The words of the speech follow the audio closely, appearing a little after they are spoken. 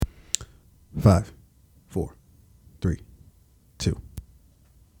5, 4, 3, 2.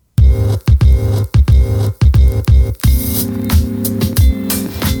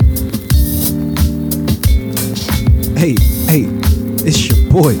 Hey, it's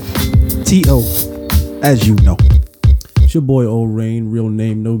your boy, T.O., as you know. It's your boy, Old Rain. Real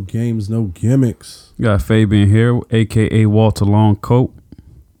name, no games, no gimmicks. You got Fabian here, a.k.a. Walter Longcoat.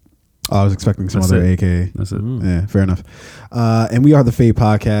 I was expecting some That's other it. AKA. That's it. Yeah, fair enough. And we are the Fade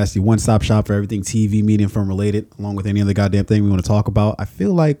Podcast, the one-stop shop for everything TV, media, and film related, along with any other goddamn thing we want to talk about. I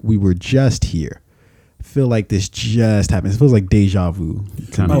feel like we were just here. I feel like this just happened. It feels like deja vu.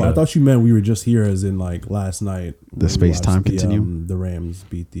 Oh, I thought you meant we were just here as in like last night. The space-time continuum? The Rams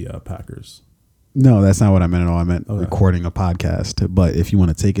beat the Packers. No, that's not what I meant at all. I meant Okay. recording a podcast. But if you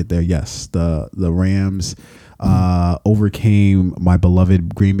want to take it there, yes, the Rams overcame my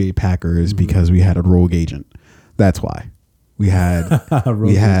beloved Green Bay Packers because we had a rogue agent. That's why we had a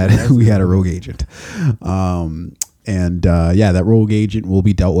rogue agent. That rogue agent will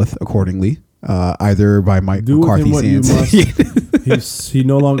be dealt with accordingly, either by Mike Do with him McCarthy what you Sands. must. He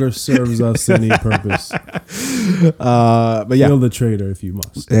no longer serves us any purpose. But yeah. Kill the traitor if you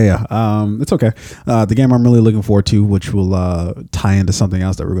must. Yeah. It's okay. The game I'm really looking forward to, which will tie into something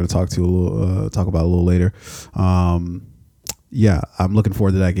else that we're going to talk about a little later. Yeah, I'm looking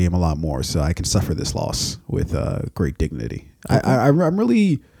forward to that game a lot more, so I can suffer this loss with great dignity. Okay.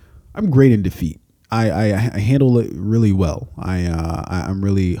 I'm great in defeat. I handle it really well. I'm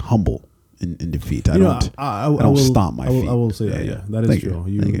really humble in defeat. I don't stomp my feet. I will say that. Yeah, that is true.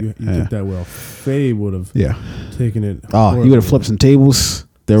 You took that well. Faye would have taken it. Oh, he would have flipped some tables.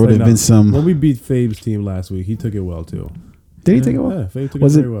 There would have been some. When we beat Fabe's team last week, he took it well too. Did he take it well? Yeah, Fabe took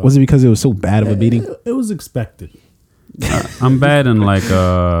it very well. Was it because it was so bad of a beating? It was expected. I'm bad in like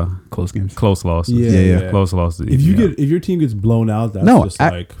close games, close losses. Yeah. Close losses. If your team gets blown out, that's just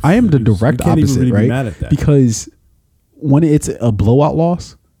like I am the direct opposite, really right? Be mad at that. Because when it's a blowout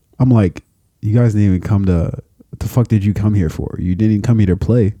loss, I'm like, you guys didn't even come to. What the fuck did you come here for? You didn't even come here to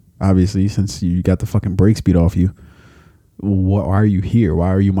play. Obviously, since you got the fucking brakes beat off you. Why are you here? Why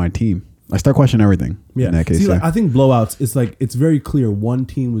are you my team? I start questioning everything. Yeah. In that case, see, like, I think blowouts. It's very clear. One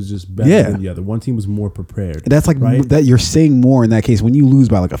team was just better than the other. One team was more prepared. That's like right? that. You're saying more in that case when you lose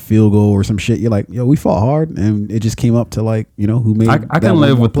by like a field goal or some shit. You're like, yo, we fought hard, and it just came up to like, who made. I can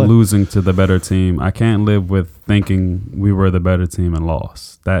live with losing to the better team. I can't live with thinking we were the better team and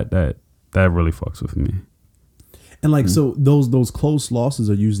lost. That really fucks with me. And like so, those close losses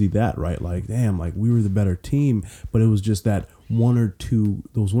are usually that, right? Like, damn, like we were the better team, but it was just that one or two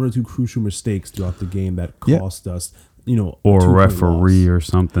crucial mistakes throughout the game that cost us, or a referee or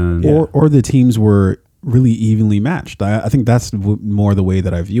something, or the teams were really evenly matched. I think that's more the way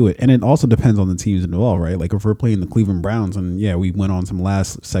that I view it, and it also depends on the teams involved, right? Like if we're playing the Cleveland Browns and we went on some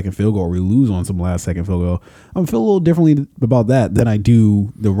last second field goal, or we lose on some last second field goal, I feel a little differently about that than I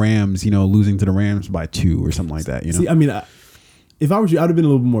do the Rams, losing to the Rams by 2 or something like that. See, I mean, if I was you, I'd have been a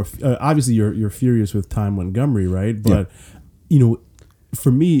little bit more. Obviously, you're furious with Ty Montgomery, right? But for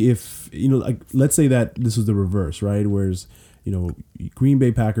me, if like let's say that this was the reverse, right? Whereas Green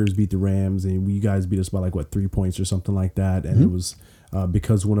Bay Packers beat the Rams and you guys beat us by like 3 points or something like that, and it was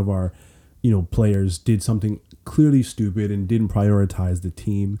because one of our players did something clearly stupid and didn't prioritize the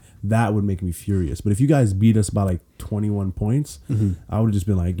team. That would make me furious. But if you guys beat us by like 21 points, I would have just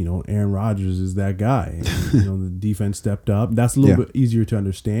been like, Aaron Rodgers is that guy. And, the defense stepped up. That's a little bit easier to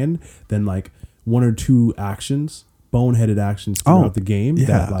understand than like one or two actions, boneheaded actions throughout the game. Yeah,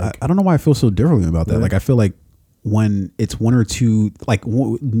 that, like, I don't know why I feel so differently about that. Yeah. Like I feel like when it's one or two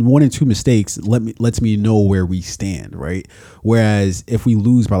mistakes lets me know where we stand, right? Whereas if we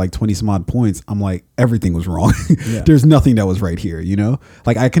lose by like 20 some odd points, I'm like, everything was wrong. There's nothing that was right here,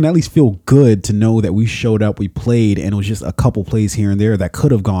 like I can at least feel good to know that we showed up, we played, and it was just a couple plays here and there that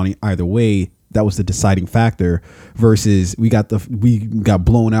could have gone either way. That was the deciding factor versus we got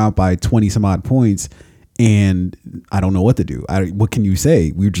blown out by 20 some odd points. And I don't know what to do. What can you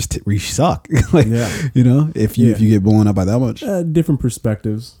say? We suck. If you get blown up by that much. Different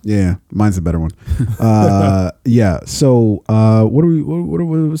perspectives. Yeah, mine's a better one. So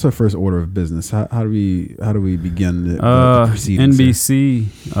what's our first order of business? How do we begin the proceedings?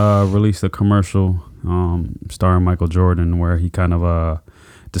 NBC released a commercial starring Michael Jordan where he kind of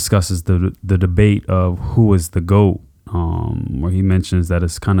discusses the debate of who is the GOAT. Where he mentions that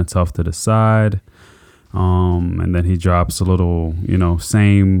it's kind of tough to decide. And then he drops a little,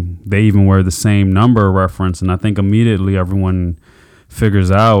 they even wear the same number reference. And I think immediately everyone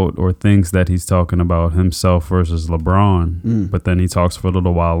figures out or thinks that he's talking about himself versus LeBron. But then he talks for a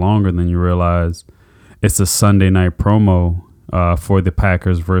little while longer. Then you realize it's a Sunday night promo for the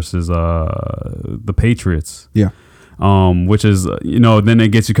Packers versus the Patriots. Yeah. Which is, then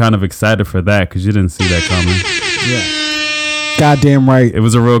it gets you kind of excited for that because you didn't see that coming. Yeah. Goddamn right. It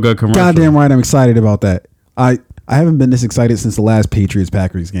was a real good commercial. Goddamn right. I'm excited about that. I haven't been this excited since the last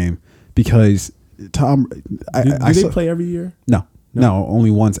Patriots-Packers game because Tom. Do they play every year? No,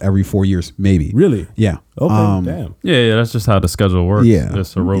 only once every 4 years, maybe. Really? Yeah. Okay. Damn. Yeah, that's just how the schedule works. Yeah.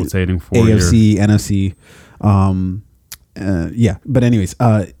 Just a rotating 4 years. AFC, NFC. Yeah. But anyways,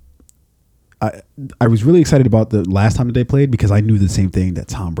 I was really excited about the last time that they played because I knew the same thing that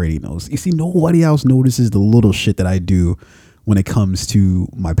Tom Brady knows. You see, nobody else notices the little shit that I do when it comes to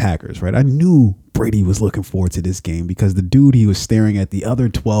my Packers, right? I knew Brady was looking forward to this game because the dude he was staring at, the other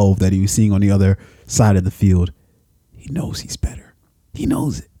 12 that he was seeing on the other side of the field, he knows he's better. He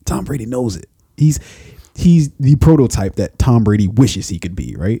knows it. Tom Brady knows it. He's the prototype that Tom Brady wishes he could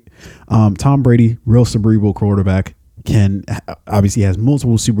be, right? Tom Brady, real cerebral quarterback, obviously has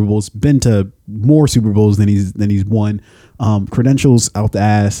multiple Super Bowls, been to more Super Bowls than he's won, credentials out the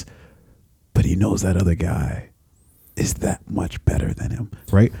ass, but he knows that other guy is that much better than him,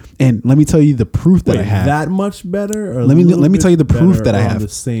 right? And let me tell you the proof that I have. That much better? Or let me tell you the proof that I have. On the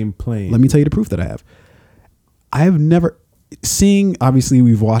same plane. Let me tell you the proof that I have. I have never seeing. Obviously,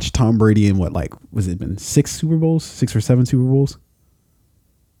 we've watched Tom Brady in was it been 6 Super Bowls, 6 or 7 Super Bowls?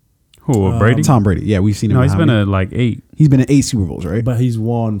 Who, Brady? Tom Brady. Yeah, we've seen him. No, he's been at like 8. He's been at 8 Super Bowls, right? But he's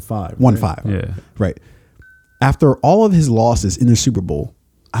won 5. Won right? 5. Yeah. Right. After all of his losses in the Super Bowl,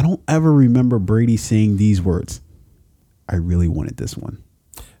 I don't ever remember Brady saying these words. I really wanted this one.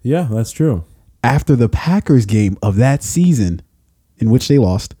 Yeah, that's true. After the Packers game of that season in which they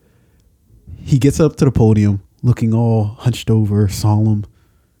lost, he gets up to the podium looking all hunched over, solemn.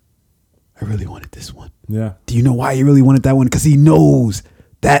 I really wanted this one. Yeah. Do you know why he really wanted that one? Because he knows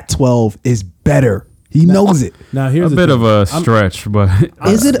that 12 is better. He knows it. Now here's a bit of a stretch, but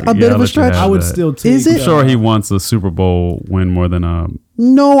is it a bit of a stretch? I would still take. Is it? I'm sure he wants a Super Bowl win more than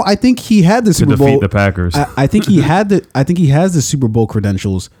No, I think he had the Super Bowl to defeat the Packers. I think he had I think he has the Super Bowl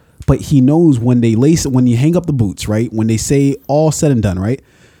credentials, but he knows when you hang up the boots, right? When they say all said and done, right?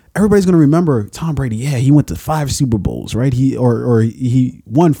 Everybody's gonna remember Tom Brady. Yeah, he went to 5 Super Bowls, right? He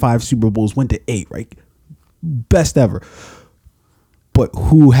won 5 Super Bowls, went to 8, right? Best ever. But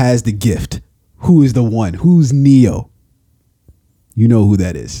who has the gift? Who is the one? Who's Neo? You know who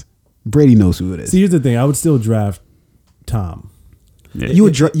that is. Brady knows who it is. See, here's the thing. I would still draft Tom. Yeah.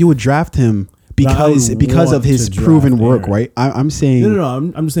 You would draft him because of his proven work, Aaron. Right? I'm saying no.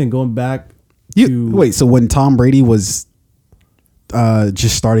 I'm just saying going back. Wait, so when Tom Brady was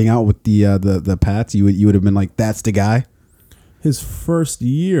just starting out with the Pats, you would have been like, that's the guy. His first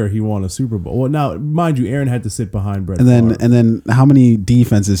year, he won a Super Bowl. Well, now, mind you, Aaron had to sit behind Brett. And then how many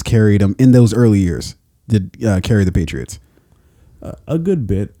defenses carried him in those early years? Did carry the Patriots? A good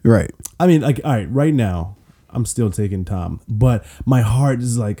bit, right? I mean, like, all right, right now, I'm still taking Tom, but my heart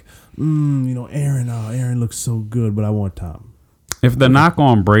is like, Aaron looks so good, but I want Tom. If the knock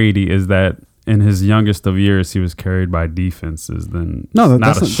on Brady is that in his youngest of years he was carried by defenses, then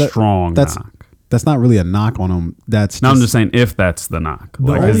that's a strong knock. That's not really a knock on him. I'm just saying if that's the knock.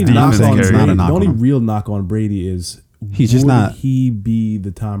 The only real knock on Brady is he's just not. He be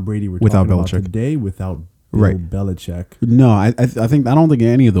the Tom Brady we're without talking Belichick. About today without Bill Belichick? No, I don't think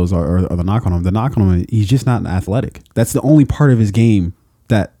any of those are the knock on him. The knock on him, he's just not athletic. That's the only part of his game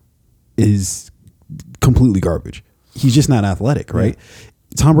that is completely garbage. He's just not athletic, right? Yeah.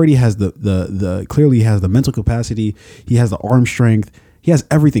 Tom Brady has the clearly has the mental capacity. He has the arm strength. He has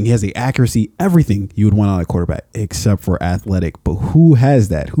everything. He has the accuracy, everything you would want on a quarterback, except for athletic. But who has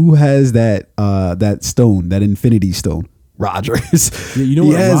that? Who has that stone, that infinity stone? Rodgers. Yeah, you know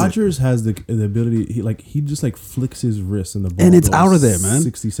what? Rodgers has the ability. He just flicks his wrist and the ball, and it's out of there, man.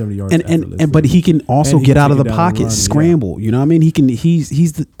 60, 70 yards. But he can also get out of the pocket, scramble. Yeah. You know what I mean?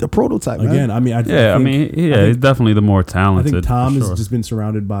 He's the prototype. Again, man. I mean, he's definitely the more talented. I think Tom has just been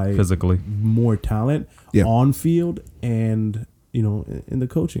surrounded by physically more talent on field and in the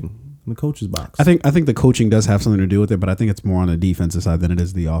coaching. In the coach's box. I think the coaching does have something to do with it, but I think it's more on the defensive side than it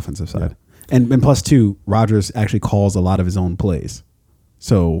is the offensive side. Yeah. And plus two, Rodgers actually calls a lot of his own plays.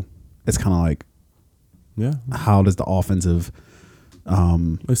 So it's kind of like, how does the offensive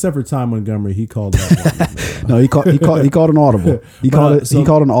except for Ty Montgomery, he called that one. No, he called an audible. He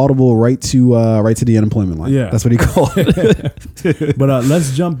called an audible right to the unemployment line. Yeah. That's what he called it. But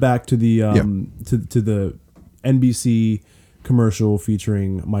let's jump back to the to the NBC commercial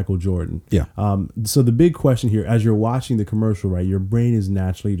featuring Michael Jordan. Yeah. So the big question here, as you're watching the commercial, right, your brain is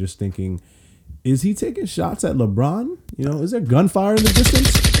naturally just thinking, is he taking shots at LeBron? Is there gunfire in the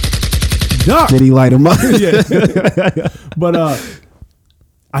distance? Duck. Did he light him up? Yeah. But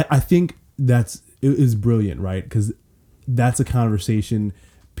I think it is brilliant, right? Because that's a conversation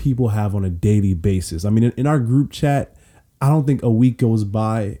people have on a daily basis. I mean, in our group chat, I don't think a week goes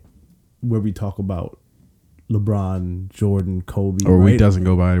by where we talk about LeBron, Jordan, Kobe. Or a right? week doesn't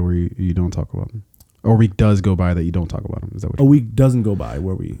go by where you don't talk about him. Or a week does go by that you don't talk about him. Is that what A week doesn't go by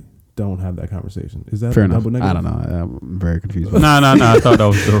where we don't have that conversation. Is that fair a enough? double negative? I don't know. I'm very confused. No. I thought that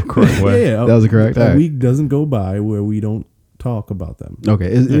was the correct way. Yeah, That was correct? A Alright. week doesn't go by where we don't talk about them.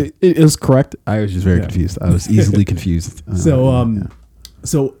 Okay, it was correct. I was just very Yeah. confused. I was easily confused.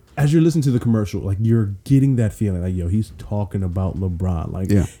 So as you're listening to the commercial, like you're getting that feeling like, yo, he's talking about LeBron.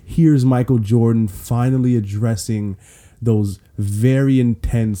 Like Yeah. here's Michael Jordan finally addressing those very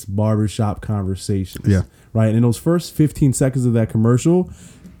intense barbershop conversations. Yeah. Right. And in those first 15 seconds of that commercial,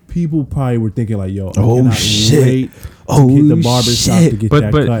 people probably were thinking like, yo, I Oh, cannot shit. wait to Oh, hit the barbershop shit. to get But-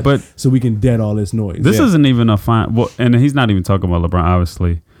 that but- cut but- so we can dead all this noise. This Yeah. isn't even a fine. Well, and he's not even talking about LeBron.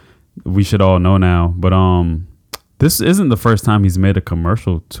 Obviously, we should all know now. But this isn't the first time he's made a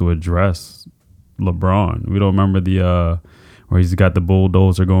commercial to address LeBron. We don't remember the where he's got the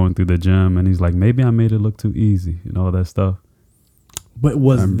bulldozer going through the gym, and he's like, maybe I made it look too easy and all that stuff. But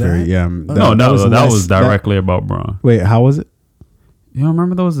was I'm that very yeah. That was directly about Bron. Wait, how was it? You don't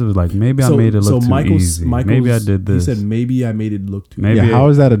remember those? It was like, maybe I made it look too easy. Maybe I did this. He said maybe I made it look too Maybe easy. Yeah, how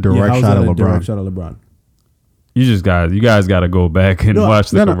is that a direct how is shot that at a direct LeBron? shot at LeBron? You guys got to go back and No,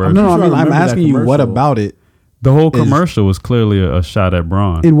 watch the commercial. No, I I'm sure I mean, I'm remember that asking you what commercial. about it? The whole commercial was clearly a shot at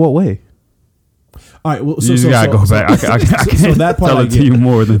Bron. In what way? All right, well, You just gotta go back. I can't so that part tell I it to get. you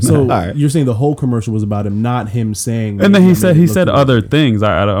more than So that. right. you're saying the whole commercial was about him, not him saying. And then maybe he I made it said look too other easy. things.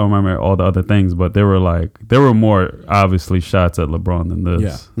 I don't remember all the other things, but there were more obviously shots at LeBron than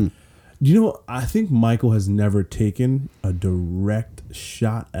this. Yeah. You know, I think Michael has never taken a direct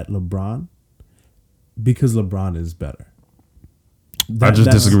shot at LeBron because LeBron is better. I just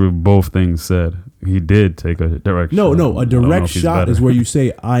That's- disagree with both things said. He did take a direct No, shot. no, I a don't know direct if he's shot better. is where you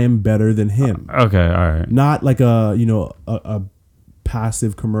say I am better than him. Okay, all right. Not like a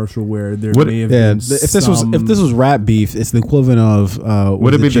passive commercial where there Would- may have Yeah, been if this was rap beef, it's the equivalent of.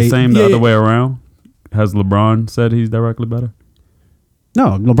 Would it be the same the Yeah, other yeah. way around? Has LeBron said he's directly better?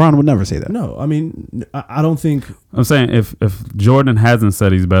 No, LeBron would never say that. No, I mean I don't think. I'm saying if Jordan hasn't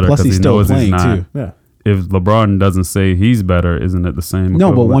said he's better Plus, because he's he still knows he's playing not. too. Yeah. If LeBron doesn't say he's better, isn't it the same? No,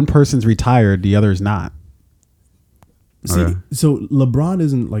 but equivalent? one person's retired, the other's not. See, Okay. so LeBron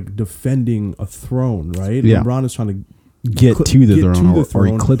isn't like defending a throne, right? Yeah. LeBron is trying to Get to the throne or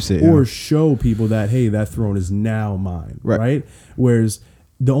throne eclipse it. or yeah. show people that hey, that throne is now mine, Right. right? Whereas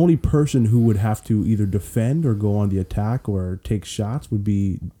the only person who would have to either defend or go on the attack or take shots would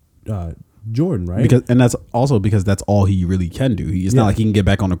be Jordan, right? That's also because that's all he really can do. It's Yeah. not like he can get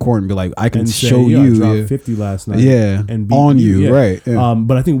back on the court and be like, I can and say, show "Yeah, I you. dropped Yeah. 50 last night, Yeah, and beat on you, yeah. right, yeah.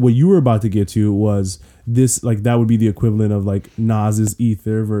 But I think what you were about to get to was this, like that would be the equivalent of like Nas's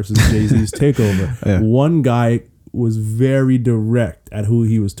Ether versus Jay-Z's Takeover. Yeah. One guy was very direct at who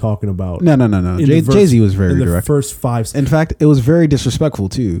he was talking about. No. in the Jay-Z was very in the direct. first 5 In fact, it was very disrespectful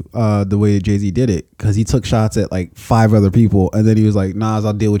too, the way Jay-Z did it, because he took shots at like 5 other people, and then he was like, "Nas,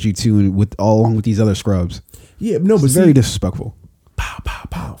 I'll deal with you too, and along with these other scrubs." Yeah, no, but It's very see, disrespectful. pow, pow,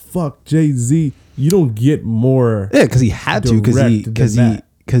 pow. Fuck Jay-Z. You don't get more. Yeah, because he had to, direct than that.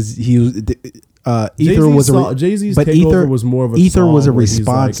 because he was. Ether Jay-Z's was song- Jay-Z's but Takeover was more of a Ether was a song where he's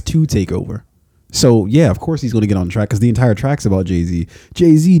response like- to Takeover. So yeah, of course he's going to get on track because the entire track's about Jay-Z.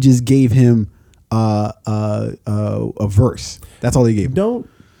 Jay-Z just gave him a verse. That's all he gave him.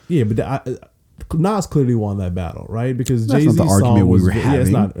 Nas clearly won that battle, right? Because That's Jay-Z's not the argument song we was, were yeah, it's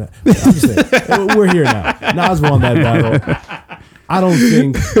having. not. I'm just saying, we're here now. Nas won that battle. I don't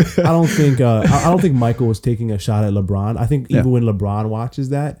think Michael was taking a shot at LeBron. I think even Yeah. when LeBron watches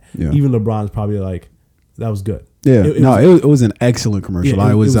that, Yeah. even LeBron's probably like, that was good. Yeah, was- it was an excellent commercial. Yeah,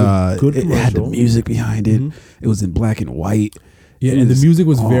 it it was a good it had the commercial. music behind it. Mhm. It was in black and white. Yeah, It and the was- music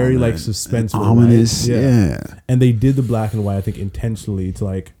was oh, very man, like suspenseful, and ominous. right? Yeah. And they did the black and white, I think, intentionally to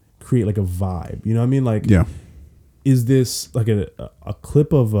like create like a vibe. You know what I mean? Like, Yeah. is this like a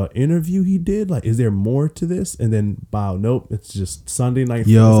clip of an interview he did? Like, is there more to this? And then, wow, nope, it's just Sunday night.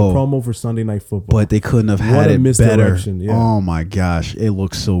 Yo. It's a promo for Sunday Night Football. But they couldn't have What had a it better. misdirection, yeah. Oh my gosh, it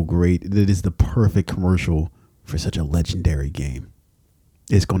looks so great. It is the perfect commercial for such a legendary game.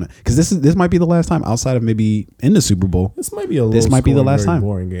 It's gonna, because this might be the last time outside of maybe in the Super Bowl. this might be a This might be the last very time.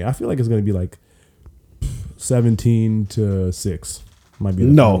 boring game. I feel like it's going to be like 17-6. Might be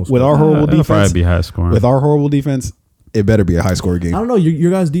the No, final with score. our horrible It'll probably defense, be high scoring. with our horrible defense, it better be a high score game. I don't know.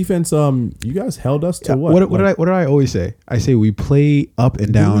 Your guys' defense. You guys held us to what? What did I always say? I say we play up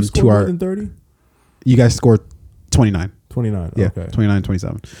and down to more our. than 30? You guys scored 29. 29. Yeah, Okay. 29,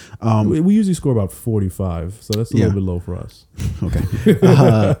 27. We usually score about 45, so that's a little bit low for us. Okay.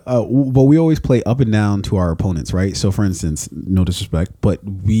 But we always play up and down to our opponents, right? So, for instance, no disrespect, but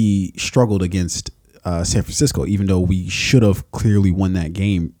we struggled against San Francisco, even though we should have clearly won that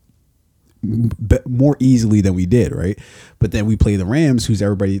game more easily than we did, right? But then we play the Rams, who's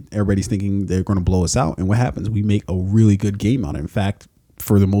everybody's thinking they're going to blow us out, and what happens? We make a really good game out of it. In fact,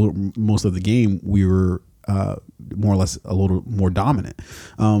 for the most of the game, we were more or less a little more dominant.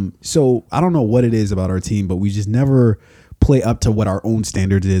 So I don't know what it is about our team, but we just never play up to what our own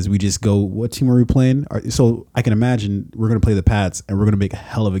standards is. We just go, what team are we playing? So I can imagine we're going to play the Pats and we're going to make a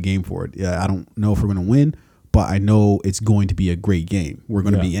hell of a game for it. Yeah, I don't know if we're going to win, but I know it's going to be a great game. We're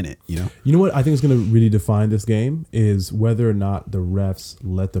going to be in it, You know what I think is going to really define this game is whether or not the refs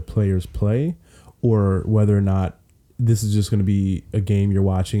let the players play, or whether or not this is just going to be a game you're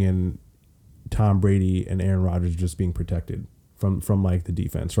watching and Tom Brady and Aaron Rodgers just being protected from like the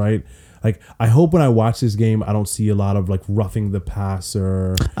defense, right? Like, I hope when I watch this game, I don't see a lot of like roughing the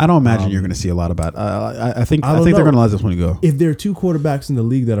passer. I don't imagine you're going to see a lot about. I think they're going to let this one go. If there are two quarterbacks in the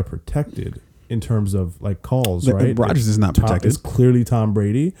league that are protected in terms of like calls, right? Rodgers is not protected. It's clearly Tom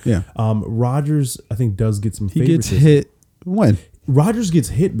Brady. Yeah. Rodgers, I think, does get some. He gets hit when Rodgers gets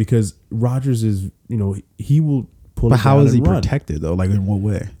hit because Rodgers is, he will pull. But it how down is he and run. protected though? Like in what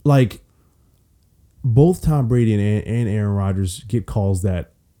way? Like, both Tom Brady and Aaron Rodgers get calls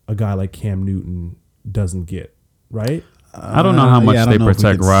that a guy like Cam Newton doesn't get, right? I don't know how much they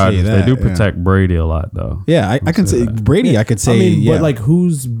protect Rodgers. They do protect Brady a lot, though. Yeah, I can say that. Brady. I could say, but like,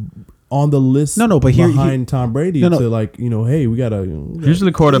 who's on the list? No, but behind Tom Brady to like, hey, we gotta.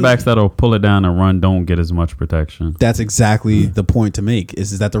 Usually, quarterbacks that'll pull it down and run don't get as much protection. That's exactly the point to make.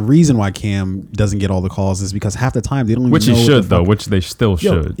 Is that the reason why Cam doesn't get all the calls is because half the time they don't even which know he should though, which they still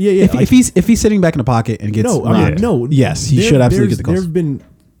should. Yeah. If he's sitting back in the pocket and gets yes, he should absolutely get the calls. There's been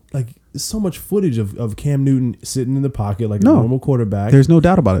like so much footage of Cam Newton sitting in the pocket like a normal quarterback. There's no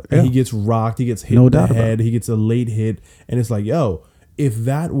doubt about it. And he gets rocked, he gets hit in the head, he gets a late hit, and it's like, yo, if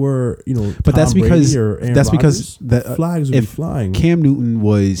that were, but Tom Brady or Aaron that's Rodgers, because the flags would be flying. Cam Newton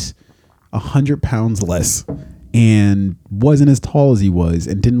was 100 pounds less and wasn't as tall as he was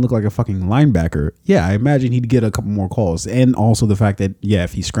and didn't look like a fucking linebacker, I imagine he'd get a couple more calls. And also the fact that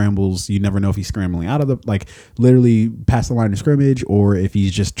if he scrambles, you never know if he's scrambling out of the literally past the line of scrimmage or if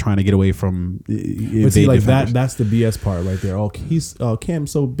he's just trying to get away from. But see, like that's the BS part right there. He's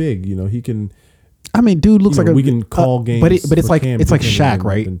Cam's so big, he can. I mean, dude looks like we can call games, but it's like Shaq,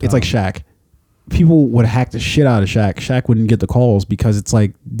 right? It's like Shaq. People would hack the shit out of Shaq. Shaq wouldn't get the calls because it's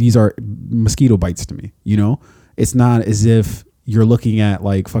like these are mosquito bites to me. It's not as if you're looking at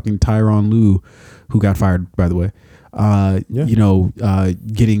like fucking Tyronn Lue, who got fired by the way.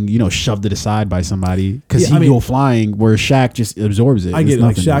 Getting shoved to the side by somebody because he go flying, where Shaq just absorbs it. I get it.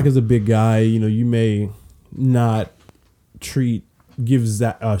 Like Shaq is a big guy. You may not give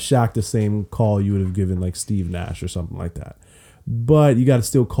Shaq the same call you would have given like Steve Nash or something like that, but you got to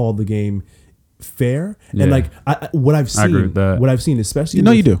still call the game fair. And like what I've seen, I agree with that. What I've seen, especially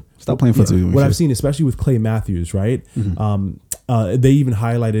you do. Stop playing footsie. What I've seen, especially with Clay Matthews, right? Mm-hmm. They even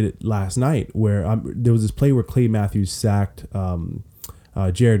highlighted it last night where there was this play where Clay Matthews sacked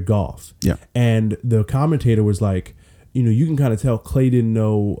Jared Goff. Yeah, and the commentator was like, you can kind of tell Clay didn't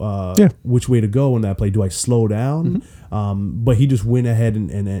know which way to go in that play. Do I slow down? Mm-hmm. But he just went ahead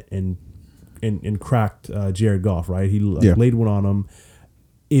and cracked Jared Goff. Right? He laid one on him.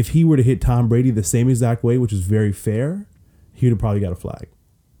 If he were to hit Tom Brady the same exact way, which is very fair, he would have probably got a flag.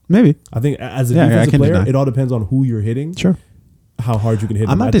 Maybe. I think as a defensive player, it all depends on who you're hitting. Sure. How hard you can hit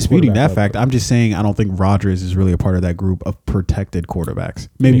him. I'm not disputing that fact. I'm just saying I don't think Rodgers is really a part of that group of protected quarterbacks.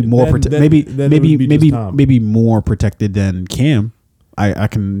 Maybe maybe more protected than Cam. I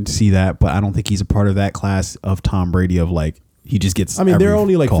can see that, but I don't think he's a part of that class of Tom Brady of like he just gets. I mean, there are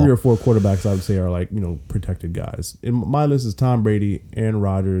only like 3 or 4 quarterbacks I would say are like protected guys. In my list is Tom Brady, Aaron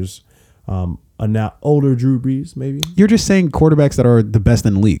Rodgers, a now older Drew Brees, maybe. You're just saying quarterbacks that are the best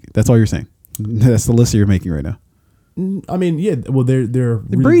in the league. That's all you're saying. That's the list that you're making right now. I mean, yeah. Well, they're really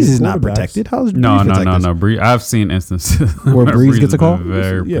Brees is not protected. How is Brees protected? No. Brees, I've seen instances where Brees gets a call.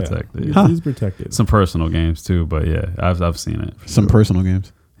 Very protected. He's protected. Some personal games too, but I've seen it. Some personal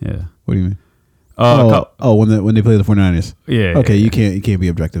games. Yeah. What do you mean? When they play the 49ers. Yeah. Okay, you can't be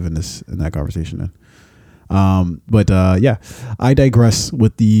objective in that conversation then. I digress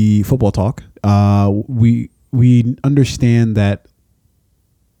with the football talk. We understand that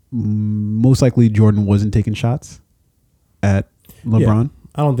most likely Jordan wasn't taking shots at LeBron.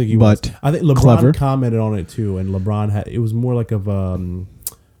 I don't think he But was. I think LeBron clever. commented on it too, and LeBron had. It was more like of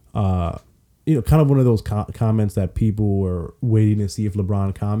kind of one of those comments that people were waiting to see if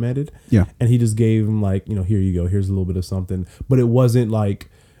LeBron commented. Yeah. And he just gave him like, here you go, here's a little bit of something, but it wasn't like,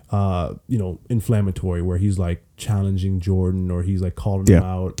 inflammatory where he's like challenging Jordan or he's like calling him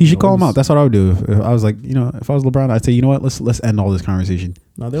out. He should call him out. That's what I would do. If I was like, if I was LeBron, I'd say, you know what, let's end all this conversation.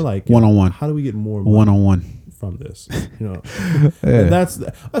 No, they're like one-on-one. How do we get more money One-on-one. from this? And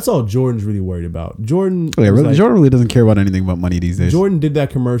that's all Jordan's really worried about. Jordan Jordan really doesn't care about anything but money these days. Jordan did that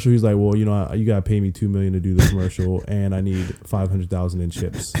commercial. He's like, well, you gotta pay me $2 million to do the commercial, and I need 500,000 in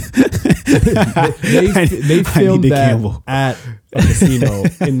chips. they filmed that at a casino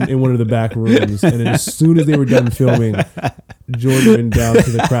in one of the back rooms, and then as soon as they were done filming, Jordan went down to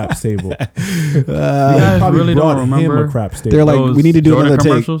the craps table. You guys really don't remember him a craps table. They're like, we need to do Jordan another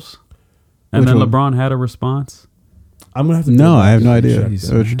commercials? And Which then one? LeBron had a response. I'm gonna have to. No, I have no check idea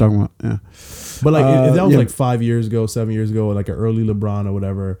that. what you're talking about. Yeah. But like, if that was yeah. like 5 years ago, 7 years ago, like an early LeBron or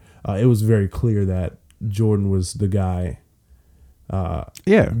whatever, it was very clear that Jordan was the guy.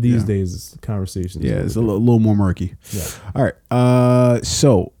 These days, conversations. Yeah, it's a little more murky. Yeah. All right.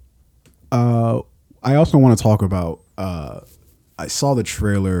 So, I also want to talk about. I saw the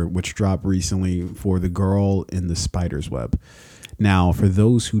trailer which dropped recently for The Girl in the Spider's Web. Now, for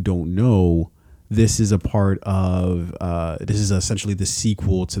those who don't know, this is a part of. This is essentially the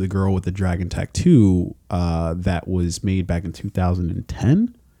sequel to The Girl with the Dragon Tattoo that was made back in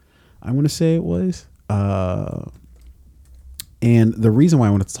 2010. I want to say it was. And the reason why I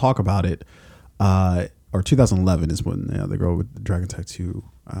wanted to talk about it, or 2011 is when The Girl with the Dragon Tattoo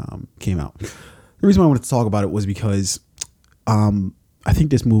came out. The reason why I wanted to talk about it was because I think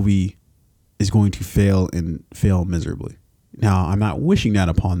this movie is going to fail miserably. Now, I'm not wishing that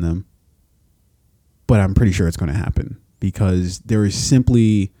upon them, but I'm pretty sure it's going to happen because there is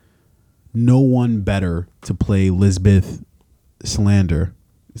simply no one better to play Lisbeth Salander.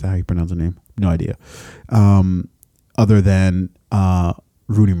 Is that how you pronounce her name? No idea. Other than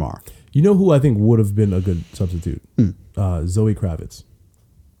Rooney Mara. You know who I think would have been a good substitute? Zoe Kravitz.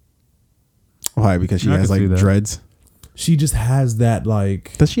 Why? Because she I has could see like that. dreads. She just has that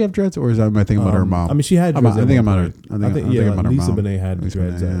like. Does she have dreads, or am I thinking about her mom? I mean, she had dreads. I at think I'm one about her. point. I think I'm about her Lisa mom. Bonet had Lisa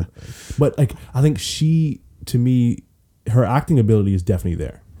dreads. Bonet, But like, I think she, to me, her acting ability is definitely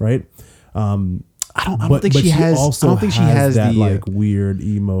there, right? I don't think she has. Also I don't think she has that the like weird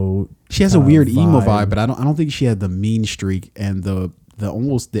emo. She has a weird emo vibe. vibe, but I don't think she had the mean streak and the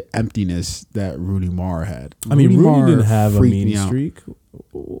almost the emptiness that Rooney Mara had. I mean, Rooney Mara didn't have a freaked mean me out. streak.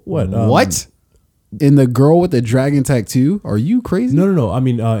 What? What? In The Girl with the Dragon Tattoo? Are you crazy? No. I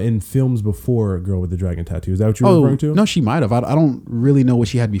mean, in films before Girl with the Dragon Tattoo. Is that what you're referring to? No, she might have. I don't really know what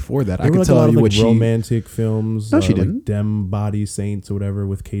she had before that. There I were could like a tell lot of you like what she. romantic films. No, she like didn't. Dem Body Saints or whatever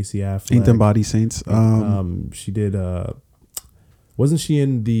with Casey Affleck. Ain't Them Body Saints. She did. Wasn't she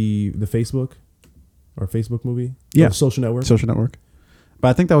in the Facebook or Facebook movie? Yeah. Or Social Network. Social Network. But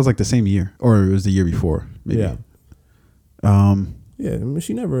I think that was like the same year, or it was the year before. Maybe. Yeah. Yeah, I mean,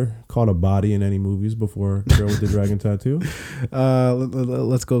 she never caught a body in any movies before Girl with the Dragon Tattoo.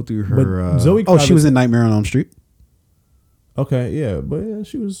 Let's go through her. But Zoe oh, she Kravitz- was in Nightmare on Elm Street. Okay, yeah, but yeah,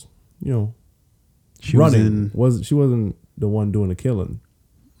 she was, She running. was in. She wasn't the one doing the killing.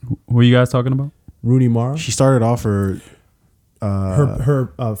 Who are you guys talking about? Rooney Mara. She started off her.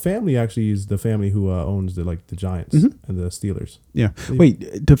 Her family actually is the family who owns the Giants and the Steelers. Yeah.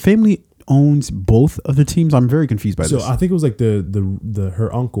 Wait, the family owns both of the teams? I'm very confused by So this. I think it was like the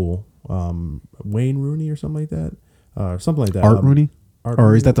her uncle Wayne Rooney or something like that, something like that. Art Rooney, Art or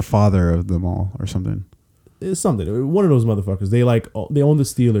Rooney? is that the father of them all, or something? It's something. One of those motherfuckers. They they own the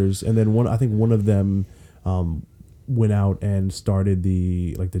Steelers, and then I think one of them went out and started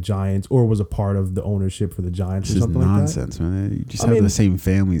the Giants, or was a part of the ownership for the Giants. This or is something nonsense, man. You just have the same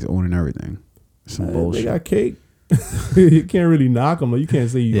families owning everything. Some like that. bullshit. They got cake. You can't really knock them. You can't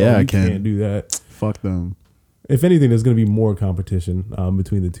say you can't do that. Fuck them. If anything, there's going to be more competition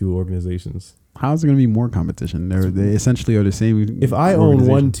between the two organizations. How's there going to be more competition? They essentially are the same. If I own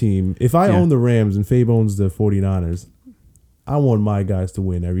one team, if I own the Rams and Fabe owns the 49ers, I want my guys to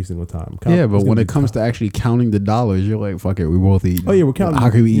win every single time. Yeah, but when it comes to actually counting the dollars, you're like, fuck it, we both eat. Oh yeah, we're counting. How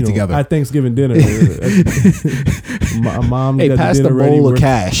can we eat together? At Thanksgiving dinner? My mom Hey, got pass the the dinner bowl ready. of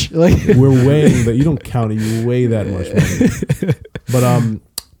cash. Like, We're weighing that. You don't count it. You weigh that much money. But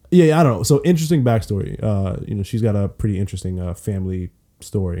yeah, I don't know. So interesting backstory. She's got a pretty interesting family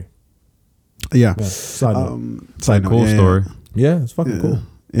story. yeah. Yeah. Side note. Side note, Cool yeah, story. Yeah, it's fucking cool.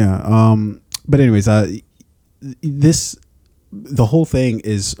 Yeah. But anyways, this the whole thing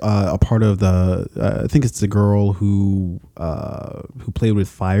is a part of the I think it's the girl who played with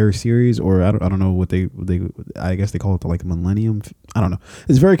Fire series, or I don't know what they I guess they call it the Millennium. I don't know.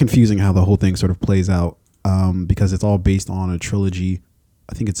 It's very confusing how the whole thing sort of plays out because it's all based on a trilogy.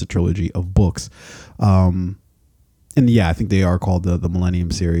 I think it's a trilogy of books. And yeah, I think they are called the Millennium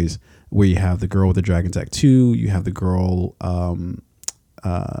series, where you have the girl with the dragon tattoo, you have the girl in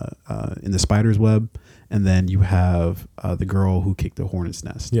the spider's web, and then you have the girl who kicked the hornet's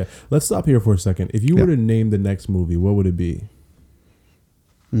nest. Yeah. Let's stop here for a second. If you were to name the next movie, what would it be?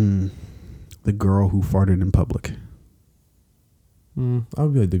 The girl who farted in public. I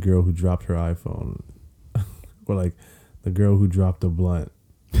would be like the girl who dropped her iPhone. Or like the girl who dropped a blunt.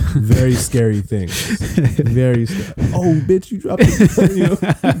 Very scary things. Very scary. Oh, bitch, you dropped it. You know?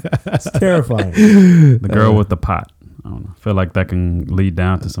 It's terrifying. The girl with the pot. I don't know. I feel like that can lead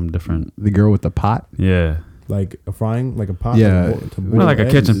down to some different. The girl with the pot. Yeah. Like a frying, like a pot. Yeah. Not like a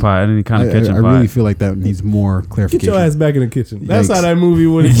kitchen pot, any kind of kitchen I pot. really feel like that needs more clarification. Get your ass back in the kitchen. That's Yikes. how that movie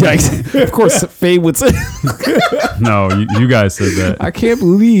would. Yikes. Of course, Faye would say, No, you guys said that. I can't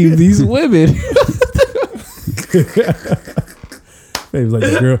believe these women. It was like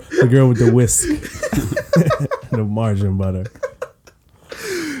the girl with the whisk, the margarine butter.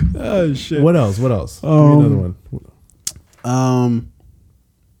 Oh shit. What else? Give me another one.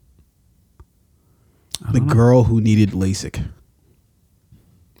 The girl who needed LASIK.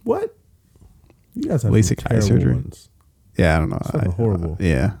 What? You guys have LASIK eye terrible surgery. ones. Yeah, I don't know. Sounds horrible.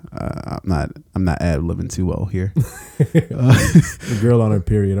 I'm not ad libbing too well here. The girl on her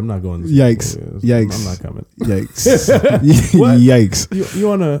period. I'm not going. To Yikes. Yikes. I'm not coming. Yikes. What? Yikes. You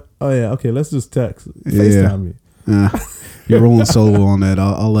wanna? Oh yeah. Okay. Let's just text. Yeah. FaceTime me. You're rolling solo on that.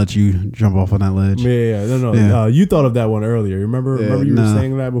 I'll let you jump off on that ledge. Yeah. No. Yeah. You thought of that one earlier. Remember you were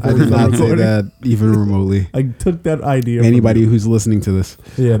saying that before I we did started not say recording? that even remotely. I took that idea. from Anybody you. who's listening to this.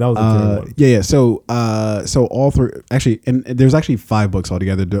 Yeah, that was a terrible one. Yeah. So all three actually, and there's actually 5 books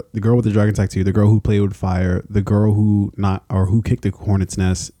altogether. The girl with the dragon tattoo, the girl who played with fire, the girl who kicked the hornet's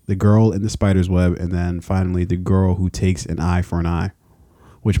nest, the girl in the spider's web, and then finally the girl who takes an eye for an eye,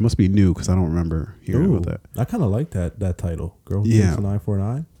 which must be new because I don't remember hearing about that. I kind of like that title. Girl who Yeah. takes an eye for an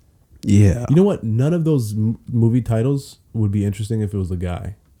eye. Yeah. You know what? None of those movie titles would be interesting if it was the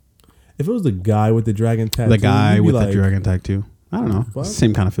guy. If it was the guy with the dragon tattoo, The guy you'd be with like, the dragon tattoo. I don't know. What?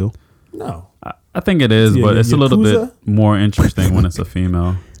 Same kind of feel. No. I think it is, Yeah, but it's a little Yakuza? bit more interesting when it's a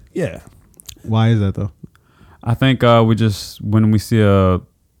female. Yeah. Why is that though? I think when we see a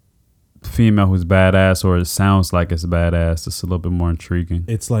female who's badass, or it sounds like it's badass, it's a little bit more intriguing.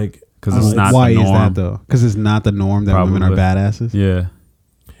 It's like Because it's not Why the norm. is that though? Because it's not the norm that women are Probably. badasses. Yeah.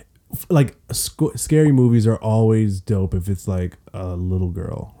 like scary movies are always dope if it's like a little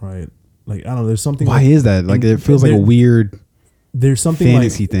girl, right? Like I don't know. There's something. Why like, is that? Like it feels like a weird There's something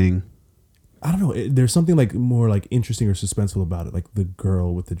fantasy like, thing. I don't know. There's something like more like interesting or suspenseful about it. Like the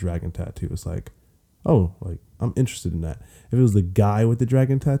girl with the dragon tattoo. It's like, oh, like I'm interested in that. If it was the guy with the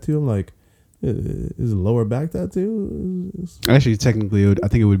dragon tattoo, I'm like, is it lower back tattoo? Actually, technically, I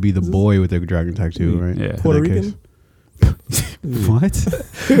think it would be the boy with the dragon tattoo, right? Yeah. Puerto In that Rican? What?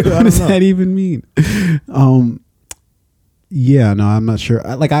 I What don't does know. that even mean? Yeah, no, I'm not sure.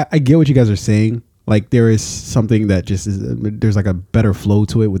 I get what you guys are saying. Like there is something that just is. There's like a better flow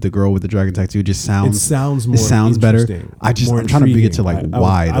to it with the girl with the dragon tattoo. It just It sounds. sounds more. It sounds better. interesting, I'm more trying to bring it to intriguing. like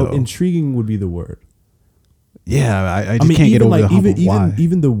why though. Intriguing would be the word. Yeah, I just can't get even over the hump even of why.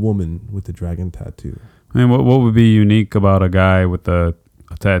 even the woman with the dragon tattoo. I mean, what would be unique about a guy with a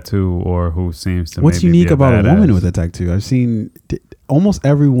tattoo, or who seems to? What's maybe unique be about a woman badass? with a tattoo? I've seen almost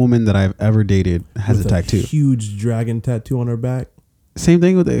every woman that I've ever dated has With a tattoo. Huge dragon tattoo on her back. Same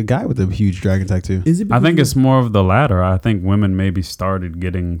thing with a guy with a huge dragon tattoo. Is it? I because think you- it's more of the latter. I think women maybe started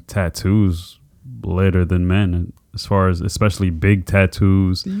getting tattoos later than men, as far as especially big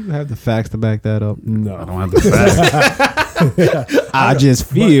tattoos. Do you have the facts to back that up? no. I don't have the facts. I just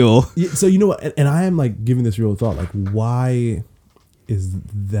feel. Yeah, so you know what? And I am like giving this real thought. Like, why is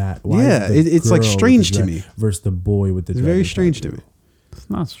that? Why Yeah, is the it's like girl with strange the to dra- me. versus the boy with the. It's dragon very strange tattoo? to me. It's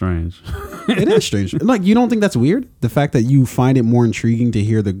not strange. It is strange. Like you don't think that's weird? The fact that you find it more intriguing to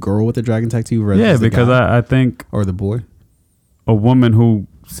hear the girl with the dragon tattoo versus Yeah, the because guy I think or the boy. a woman who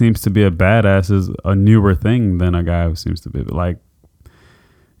seems to be a badass is a newer thing than a guy who seems to be like,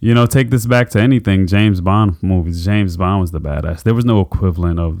 you know, take this back to anything. James Bond movies. James Bond was the badass. There was no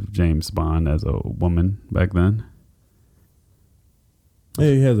equivalent of James Bond as a woman back then. Yeah,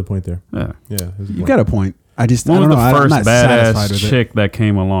 he has a point there. Yeah. Yeah, You got a point. I just One I was don't the know. I'm first not satisfied badass with it. chick that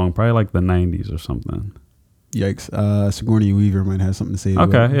came along, probably like the 90s or something. Yikes. Sigourney Weaver might have something to say. Okay,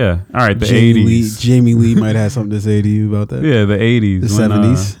 about it. yeah. All right, the Jamie 80s. Lee, Jamie Lee might have something to say to you about that. Yeah, the 80s. The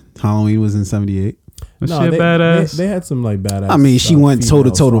 70s. Halloween was in 78. Was she a badass? They had some like badass. I mean, she went toe to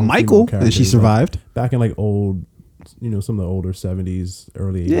toe to strong Michael, female and she characters, like, survived. back in like old, some of the older 70s,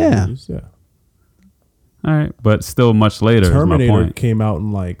 early 80s. Yeah. Yeah. All right, but still much later. Terminator is my point. came out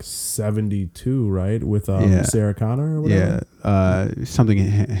in like 72, right? With Sarah Connor or whatever. Yeah. Something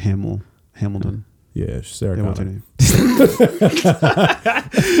Hamilton. Yeah, Sarah Yeah, what's her Connor. name?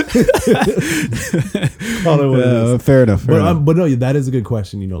 Call it what it is. Fair enough. Fair enough. But no, that is a good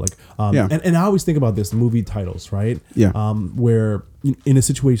question. Yeah. And I always think about this movie titles, right? Yeah. Where in a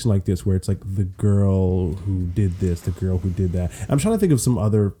situation like this, where it's like the girl who did this, the girl who did that. I'm trying to think of some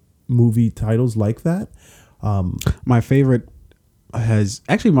other movie titles like that. My favorite is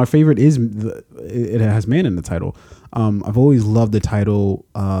it has man in the title. I've always loved the title.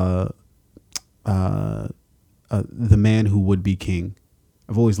 The Man Who Would Be King.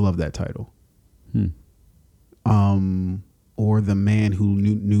 I've always loved that title. Or The Man Who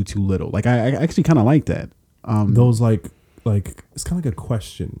Knew Too Little. Like I actually kind of like that. Those like it's kind of like a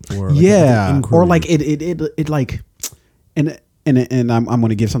question or like yeah, an inquiry. or like it like, and I'm going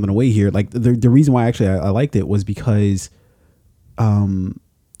to give something away here. Like the reason why actually I liked it was because,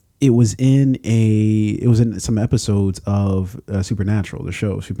 it was in some episodes of Supernatural, the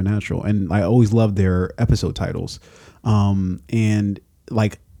show Supernatural, and I always loved their episode titles, and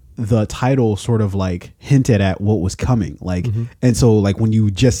like the title sort of like hinted at what was coming, like, and so like when you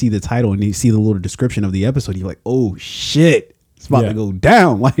just see the title and you see the little description of the episode, you're like, oh shit, it's about to go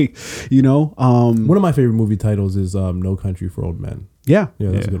down, like, one of my favorite movie titles is No Country for Old Men. Yeah,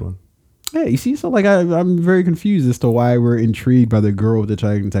 That's a good one. Yeah, you see, so like I'm very confused as to why we're intrigued by the girl with the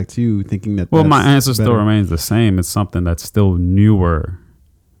dragon tattoo, thinking that. Well, my that's answer still better. remains the same. It's something that's still newer,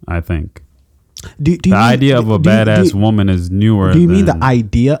 I think. Do you The mean- idea of a do you- badass do- woman is newer. Do you mean the than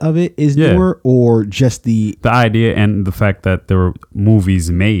idea of it is Yeah. newer, or just the? idea and the fact that there were movies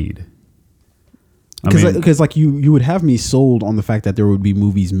made? Because like you would have me sold on the fact that there would be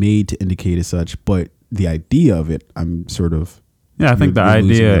movies made to indicate as such, but the idea of it, I'm sort of. Yeah, I think the you're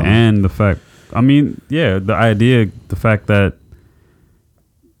losing idea me on. and the fact. The idea, the fact that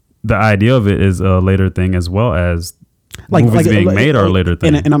the idea of it is a later thing, as well as movies being made are a later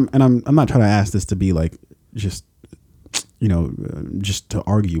thing. And I'm not trying to ask this to be like just just to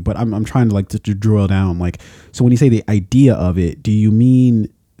argue, but I'm trying to like to drill down. Like, so when you say the idea of it, do you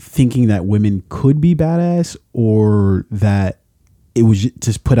mean thinking that women could be badass, or that it was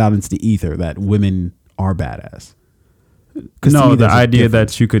just put out into the ether that women are badass? No, the idea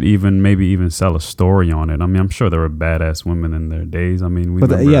that you could maybe even sell a story on it. I mean, I'm sure there were badass women in their days. I mean, we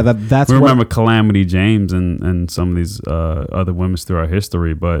remember Calamity James and some of these other women through our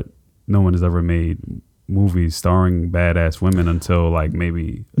history, but no one has ever made movies starring badass women until like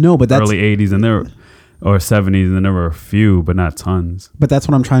maybe early 80s or 70s, and then there were a few, but not tons. But that's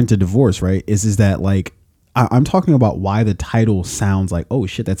what I'm trying to divorce, right? Is that like I'm talking about why the title sounds like, oh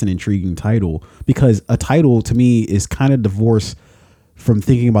shit, that's an intriguing title, because a title to me is kind of divorced from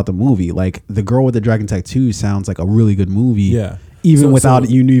thinking about the movie. Like The Girl with the Dragon Tattoo sounds like a really good movie, Yeah. Even without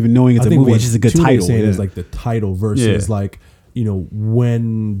you even knowing it's a movie. It's just a good title. Saying is like the title versus like,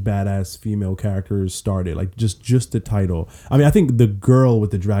 when badass female characters started, like just the title. I mean, I think The Girl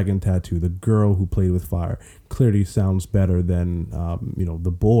with the Dragon Tattoo, the girl who played with fire, clearly sounds better than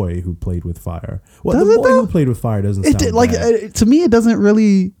the boy who played with fire. Well, Does the it boy though? who played with fire doesn't sound like bad. to me, it doesn't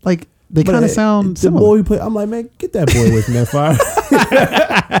really like. They kind of sound the similar. boy who played. I'm like, man, get that boy away from that fire.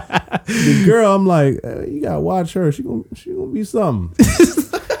 The girl, I'm like, you gotta watch her. She gonna be something.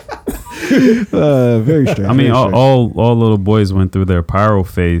 Very strange. I mean, very strange. all little boys went through their pyro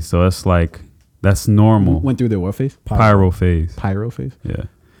phase, so that's normal. Went through their what phase? Pyro phase. Pyro phase. Yeah,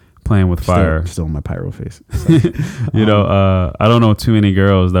 playing with fire. Still in my pyro phase. I don't know too many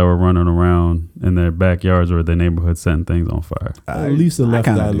girls that were running around in their backyards or their neighborhood setting things on fire. Lisa Left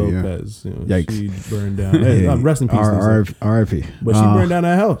kinda Eye do, yeah. Lopez. Yikes. She burned down. Hey, rest in peace, Lisa. R.I.P. But she burned down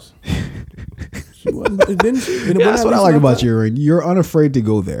that house. She wasn't, didn't she? Didn't it burn That's down what I Lisa like Left about Eye? you, Rain. You're unafraid to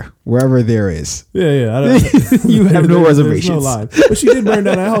go there, wherever there is. Yeah. I don't, You have no there's reservations. no line. But she did burn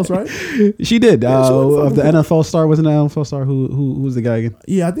down that house, right? She did. Yeah, she wasn't Of the fucking- NFL star, wasn't an NFL star? Who was the guy again?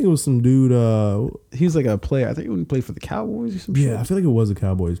 Yeah, I think it was some dude. He was like a player. I think he played for the Cowboys or some shit. I feel like it was a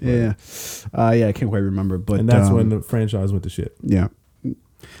Cowboys player. Yeah. I can't quite remember, but And that's when the franchise went to shit. yeah.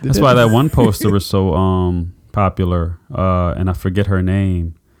 That's why that one poster was so popular, and I forget her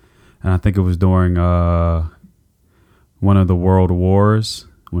name, and I think it was during one of the World Wars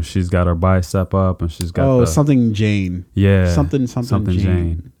when she's got her bicep up and she's got something Jane. yeah Something something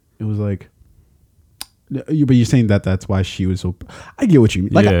Jane. It was like But you're saying that that's why she was so. I get what you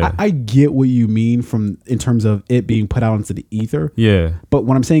mean. Like Yeah. I get what you mean from in terms of it being put out into the ether. Yeah. But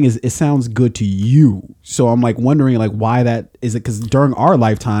what I'm saying is, it sounds good to you. So I'm like wondering, like, why that is it? Because during our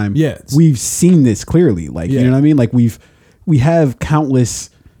lifetime, we've seen this clearly. Like, you know what I mean? Like we have countless.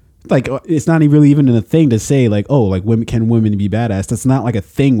 Like, it's not really even a thing to say, like, oh, like, can women be badass? That's not like a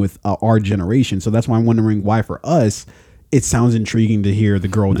thing with our generation. So that's why I'm wondering why for us it sounds intriguing to hear the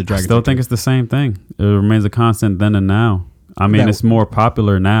girl with the dragon. I still think it's the same thing. It remains a constant then and now. I mean, it's more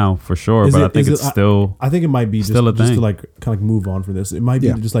popular now for sure, but I think it's still. I think it might be still just to like kind of like move on from this. It might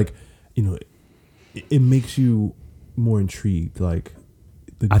be just like, you know, it makes you more intrigued. Like,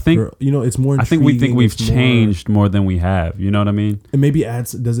 I think girl, you know, it's more. I think we think we've changed more than we have. You know what I mean? It maybe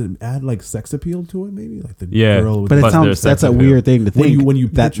does it add like sex appeal to it? Maybe like the girl. But it sounds that's a weird thing to think. When you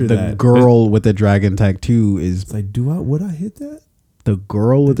that picture the girl with the dragon tattoo is it's like, would I hit that? The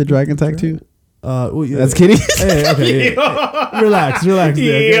girl with the dragon tattoo. Well, yeah. That's kidding. Hey, okay, relax there.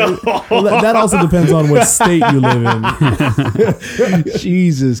 Okay? Well, that also depends on what state you live in.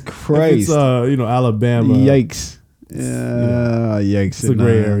 Jesus Christ! If it's, you know, Alabama. Yikes! Yikes! It's a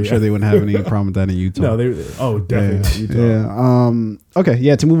gray area. I'm sure they wouldn't have any problem with that in Utah. No, definitely not Utah. Yeah. Okay.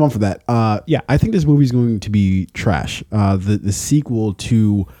 Yeah. To move on from that. Yeah. I think this movie is going to be trash. The sequel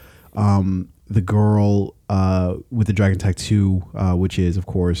to, the girl with the dragon tattoo, which is of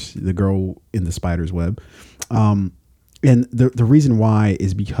course the girl in the spider's web. And the reason why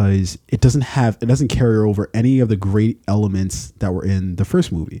is because it doesn't carry over any of the great elements that were in the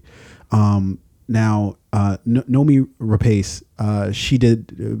first movie. Now, Noomi Rapace, she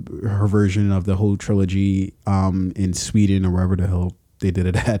did her version of the whole trilogy in Sweden or wherever the hell they did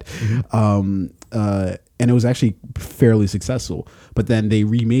it at. Mm-hmm. And it was actually fairly successful. But then they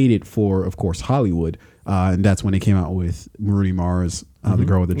remade it for, of course, Hollywood. And that's when they came out with Rooney Mara's The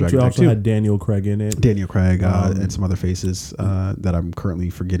Girl with the Dragon Tattoo. Which also had Daniel Craig in it. Daniel Craig and some other faces that I'm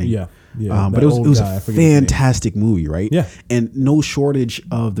currently forgetting. Yeah. But it was a fantastic movie, right? Yeah. And no shortage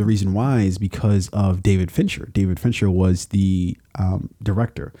of the reason why is because of David Fincher. David Fincher was the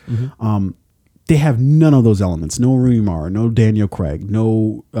director. Mm-hmm. They have none of those elements. No Rooney Mara, no Daniel Craig,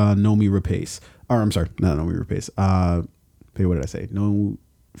 no Noomi Rapace. Or I'm sorry, not Noomi Rapace. What did I say? No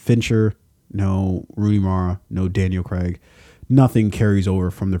Fincher, no Rooney Mara, no Daniel Craig. Nothing carries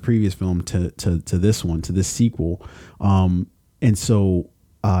over from the previous film to this one, to this sequel. And so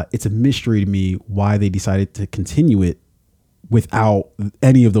it's a mystery to me why they decided to continue it without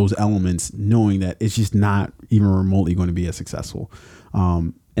any of those elements, knowing that it's just not even remotely going to be as successful.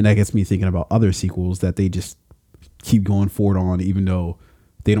 And that gets me thinking about other sequels that they just keep going forward on, even though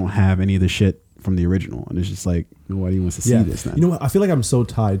they don't have any of the shit from the original. And it's just like, nobody wants to see this now. You know what? I feel like I'm so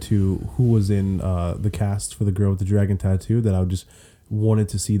tied to who was in the cast for The Girl with the Dragon Tattoo that I just wanted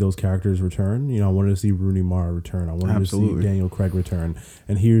to see those characters return. You know, I wanted to see Rooney Mara return. I wanted to see Daniel Craig return.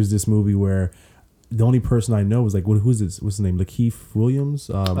 And here's this movie where the only person I know is like, who's this? What's his name? Lakeith Williams?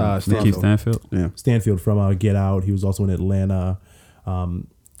 Lakeith Stanfield. Yeah. Stanfield from Get Out. He was also in Atlanta.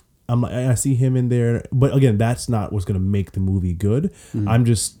 I see him in there, but again, that's not what's going to make the movie good. Mm-hmm. I'm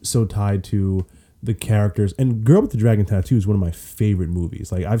just so tied to the characters. And Girl with the Dragon Tattoo is one of my favorite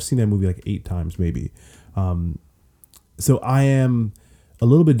movies. Like, I've seen that movie like 8 times maybe. So I am a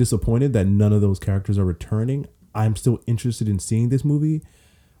little bit disappointed that none of those characters are returning. I'm still interested in seeing this movie.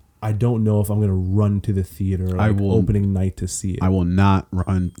 I don't know if I'm going to run to the theater opening night to see it. I will not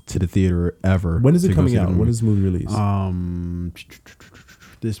run to the theater ever. When is it coming out? When is this movie release?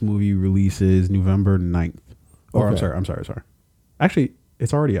 This movie releases November 9th. Or okay. I'm sorry. Actually,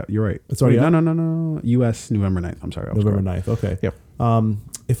 it's already out. You're right. It's already out? No. US November 9th. I'm sorry. November 9th. Okay. Yep.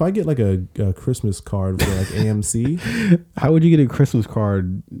 If I get like a Christmas card for like AMC. How would you get a Christmas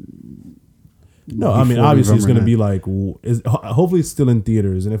card? No, I mean, obviously it's going to be like, hopefully it's still in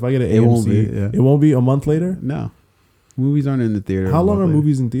theaters. And if I get an AMC, it won't be a month later? No. Movies aren't in the theater. How long are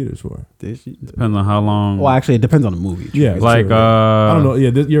movies in theaters for? Depends on how long. Well, actually, it depends on the movie. Yeah, like true. I don't know. Yeah,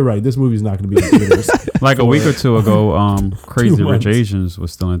 you're right. This movie's not going to be in theaters. Like a week or two ago, Crazy Rich Asians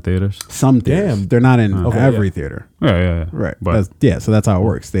was still in theaters. Some theaters. They're not in every theater. Yeah. Right. But so that's how it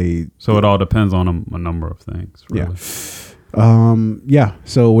works. So it all depends on a number of things. Really. Yeah.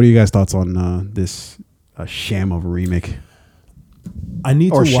 So what are you guys' thoughts on this sham of a remake? I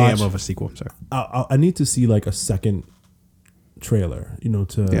need to watch sham of a sequel. I'm sorry. I need to see like a second trailer, you know,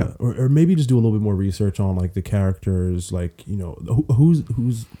 or maybe just do a little bit more research on like the characters, like, you know,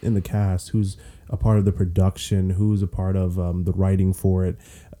 who's in the cast, who's a part of the production, who's a part of the writing for it.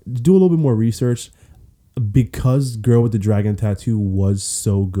 Do a little bit more research, because Girl with the Dragon Tattoo was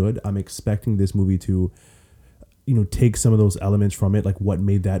so good. I'm expecting this movie to, you know, take some of those elements from it, like what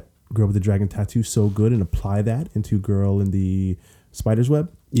made that Girl with the Dragon Tattoo so good and apply that into Girl in the Spider's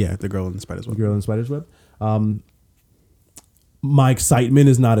Web. Yeah, the girl in the spider's web. Girl in the Spider's Web. My excitement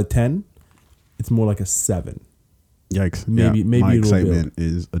is not a 10. It's more like a 7. Yikes! Maybe my it'll excitement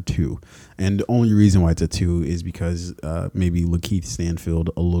is a 2, and the only reason why it's a 2 is because maybe Lakeith Stanfield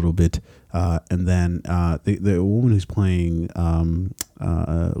a little bit, and then the woman who's playing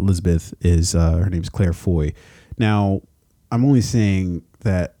Elizabeth is her name's Claire Foy. Now, I'm only saying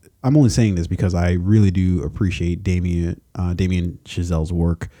this because I really do appreciate Damien Chazelle's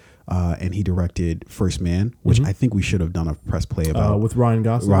work. And he directed First Man, which I think we should have done a press play about with Ryan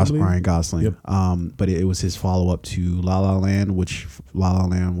Gosling. Ryan Gosling. Yep. But it was his follow up to La La Land, which La La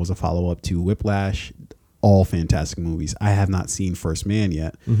Land was a follow up to Whiplash. All fantastic movies. I have not seen First Man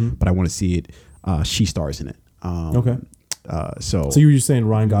yet, but I want to see it. She stars in it. Okay. So you were just saying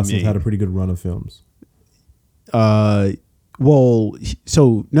Ryan Gosling's had a pretty good run of films. Well,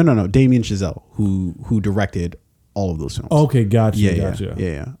 so no. Damien Chazelle, who directed all of those films. Okay, gotcha.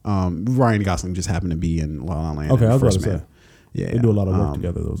 Yeah. Ryan Gosling just happened to be in La La Land. Okay, I was about First to Man. say. Yeah, They do a lot of work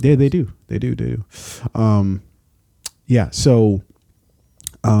together. Those They guys. do. Yeah. So,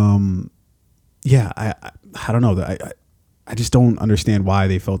 yeah. I don't know. I just don't understand why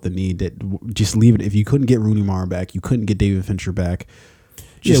they felt the need that just leave it. If you couldn't get Rooney Mara back, you couldn't get David Fincher back.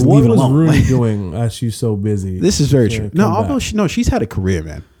 Just what leave it was alone. Rooney doing as she's so busy? This is very She true. can't No, come although back. she's had a career,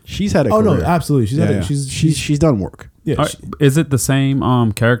 man. She's had a Oh career. no, absolutely. She's done work. yeah. Is it the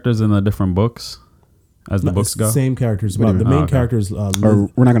same characters in the different books as the books go? Same characters. What do you The mean? main okay. character is Or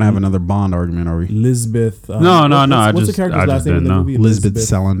we're not gonna have another Bond argument, are we? Lisbeth. No. What's the character's last name in the movie? Elizabeth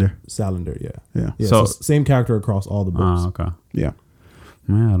Salander. Salander. Yeah. Yeah. Yeah. So- So same character across all the books. Okay. Yeah.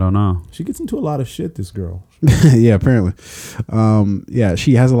 Yeah, I don't know. She gets into a lot of shit. This girl. Yeah, apparently. Yeah,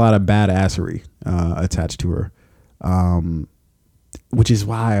 she has a lot of badassery attached to her. Which is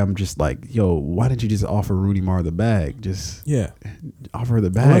why I'm just like, yo, why didn't you just offer Rooney Mara the bag? Just Yeah. offer her the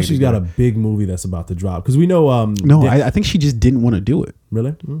bag. Unless she's got a big movie that's about to drop. Because we know. No, I think she just didn't want to do it.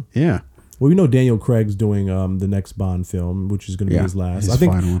 Really? Yeah. Well, we know Daniel Craig's doing the next Bond film, which is going to be Yeah, his last. his I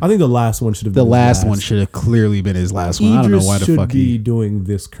think. final one. I think the last one should have The been his last one should have clearly been his last one. I don't know why the should fuck be he. doing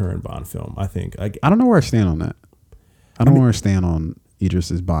this current Bond film. I think. I don't know where I stand on that. I don't know where I stand on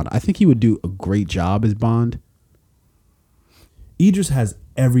Idris as Bond. I think he would do a great job as Bond. Idris has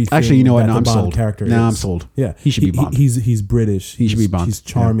everything. Actually, you know what? that No, the I'm Bond sold. character No, is. I'm sold. Yeah, He should be Bond. He's British. He should be Bond. He's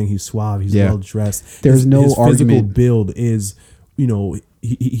charming. He's suave. He's Yeah. well dressed. There's no his physical argument. build is,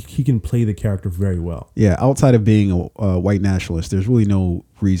 he can play the character very well. Yeah, outside of being a white nationalist, there's really no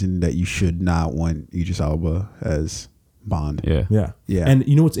reason that you should not want Idris Elba as Bond. Yeah. Yeah, Yeah. And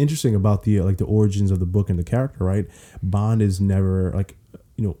you know what's interesting about the the origins of the book and the character, right? Bond is never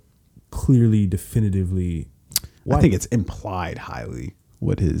clearly, definitively white. I think it's implied highly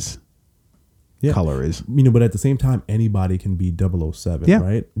what his color is. But at the same time, anybody can be 007, Yeah.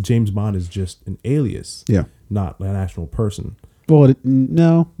 right? James Bond is just an alias, Yeah. not an actual person. Well,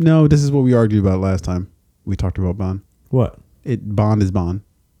 no. This is what we argued about last time we talked about Bond. What? Bond is Bond.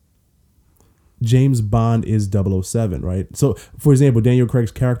 James Bond is 007, right? So, for example, Daniel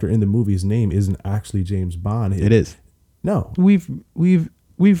Craig's character in the movie's name isn't actually James Bond. It is. No. We've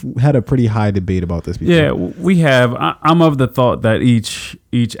had a pretty high debate about this before. Yeah, we have. I'm of the thought that each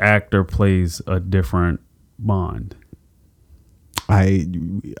actor plays a different Bond. I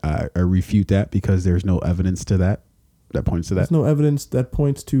refute that because there's no evidence to that points to that. There's no evidence that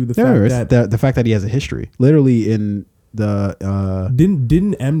points to the There fact is that the fact that he has a history. Literally in the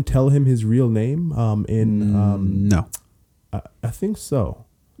didn't M tell him his real name? no. I think so.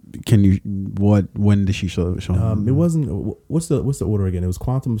 Can you when did she show him? It wasn't. What's the order again? It was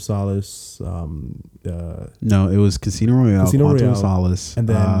Quantum of Solace. No, it was Casino Royale, Quantum of Solace, and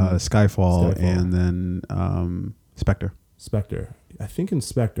then Skyfall, Skyfall. and then Spectre. Spectre. I think in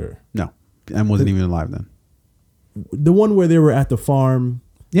Spectre, No, M wasn't even alive then. the one where they were at the farm,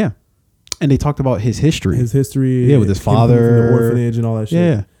 Yeah, and they talked about his history. his history, Yeah, with his him coming from father, the orphanage, and all that shit.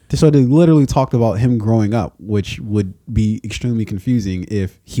 Yeah. So they literally talked about him growing up, which would be extremely confusing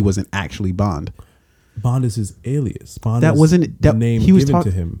if he wasn't actually Bond. Bond is his alias. Bond That is wasn't the that name he was given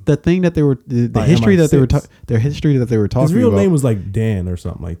talking to him. The thing that they were the By history that they were MI6. their history that they were talking His real about. name was like Dan or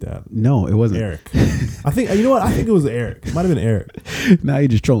something like that. No, it wasn't. Eric. I think you know what? I think it was Eric. It might have been Eric. Now you're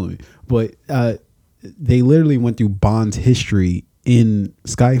just trolling me. But they literally went through Bond's history in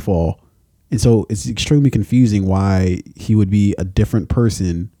Skyfall. And so it's extremely confusing why he would be a different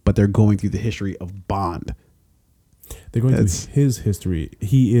person, but they're going through the history of Bond. They're going That's- through his history.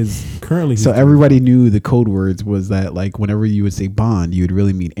 He is currently. So everybody knew the code words was that like whenever you would say Bond, you would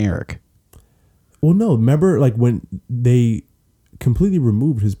really mean Eric. Well, no. Remember, like when they completely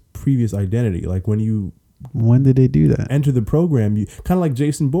removed his previous identity. Like When did they do that? enter the program, you kind of like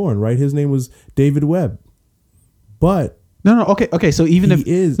Jason Bourne, right? His name was David Webb, but No, okay. So even he if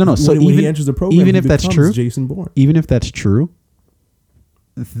is so when even he enters the program, even he if that's becomes true, Jason Bourne. even if that's true,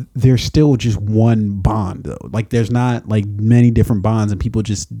 there's still just one Bond though. Like there's not like many different Bonds, and people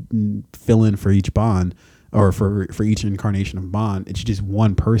just fill in for each Bond or for each incarnation of Bond. It's just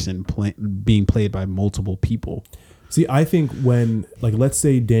one person being played by multiple people. See, I think when, like, let's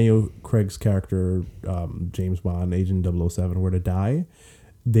say Daniel Craig's character, James Bond, Agent 007, were to die,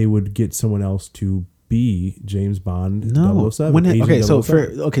 they would get someone else to be James Bond 007. When Agent okay, so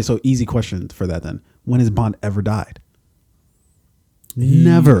 007. so easy question for that then. When has Bond ever died?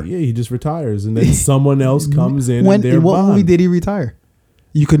 Never. Yeah, he just retires, and then someone else comes in. When and they're in what Bond. movie did he retire?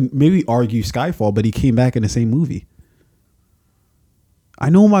 You could maybe argue Skyfall, but he came back in the same movie. I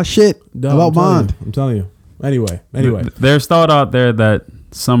know my shit about Bond. I'm telling you. Anyway, There's thought out there that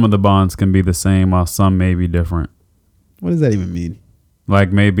some of the Bonds can be the same while some may be different. What does that even mean?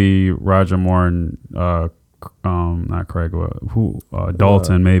 Like maybe Roger Moore and not Craig,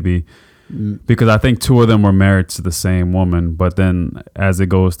 Dalton maybe, because I think two of them were married to the same woman. But then as it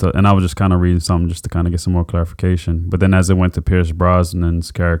goes to, and I was just kind of reading something just to kind of get some more clarification. But then as it went to Pierce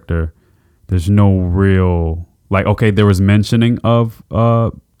Brosnan's character, there's no real like. Okay, there was mentioning of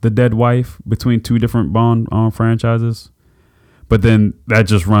the dead wife between two different Bond franchises, but then that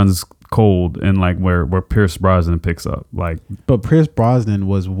just runs cold and like where Pierce Brosnan picks up like. But Pierce Brosnan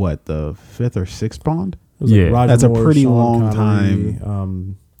was what, the 5th or 6th Bond? it was like Yeah. Roger That's a Moore, pretty Sean long Connery,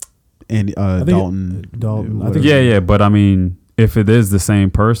 time. And I think Dalton. Dalton, I whatever. think- Yeah, but I mean, if it is the same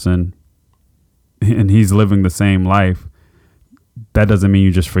person and he's living the same life, that doesn't mean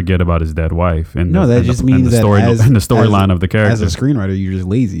you just forget about his dead wife. And No, that just means the that story as- and the storyline of the As character. a screenwriter, you're just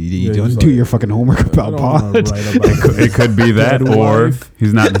lazy. You Yeah, don't just do like, your fucking homework I about don't wanna Bond. write about It could be that, dead or wife.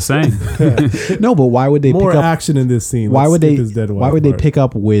 he's not the same. No, but why would they More pick up? action in this scene. Why Let's would skip they? his dead Why wife would they part. pick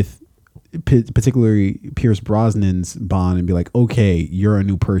up with particularly Pierce Brosnan's Bond and be like, okay, you're a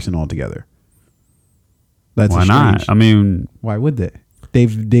new person altogether? That's Why a not? strange- I mean, Why would they?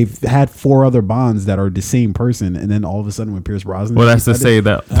 They've had 4 other Bonds that are the same person, and then all of a sudden when Pierce Brosnan, well, that's to say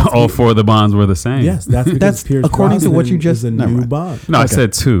that all 4 of the Bonds were the same. Yes, that's because That's Pierce according to what you Brosnan just- is a never new mind. Bond. No, I Okay.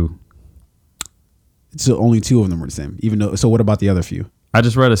 said 2. so only 2 of them were the same. Even though, so what about the other few? I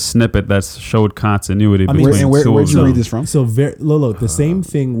just read a snippet that showed continuity I mean, between Where'd 2 of you them. read this from? So Lolo, the same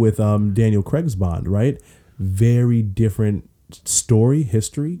thing with Daniel Craig's Bond, right? Very different story,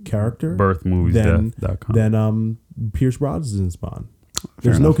 history, character, Birth movies death.com. than Pierce Brosnan's Bond.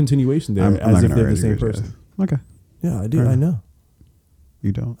 There's no enough. continuation there, I'm as not if gonna they're argue the same with you person. guys. Okay, Yeah, I do. Fair I enough. know.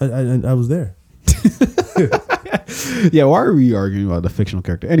 you don't. I was there. Yeah, why are we arguing about the fictional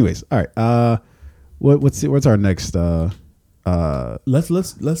character? Anyways, all right. What's our next? Let's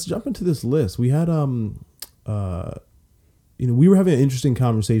jump into this list. We had we were having an interesting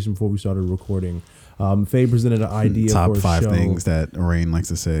conversation before we started recording. Faye presented an idea top for a 5 show. things that Rain likes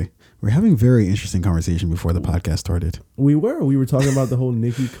to say. We're having very interesting conversation before the podcast started. We were talking about the whole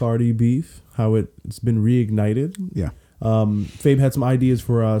Nicki Cardi beef, how it's been reignited. Yeah. Fabe had some ideas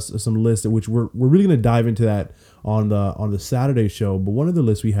for us, some lists, which we're really going to dive into that on the Saturday show. But one of the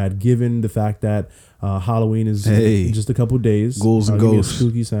lists we had, given the fact that Halloween is in just a couple of days, Ghouls and give me a ghosts.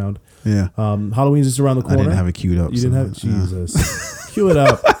 spooky sound. Yeah. Halloween's just around the I corner. didn't have it queued up. You didn't have yeah. Jesus. Cue it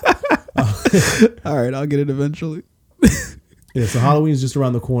up. All right, I'll get it eventually. Yeah, so Halloween's just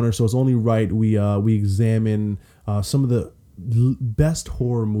around the corner, so it's only right we examine some of the best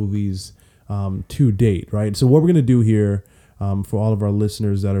horror movies to date, right? So what we're gonna do here for all of our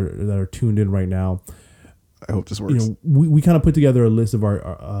listeners that are tuned in right now, I hope this works. we kind of put together a list of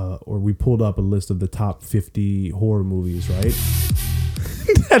or we pulled up a list of the top 50 horror movies, right?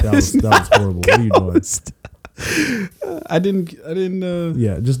 that was horrible. What are you doing? I didn't.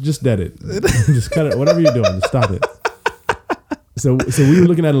 Yeah, just dead it. Just cut it. Whatever you're doing, just stop it. So we were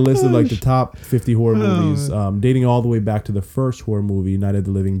looking at a list of like the top 50 horror movies, dating all the way back to the first horror movie, Night of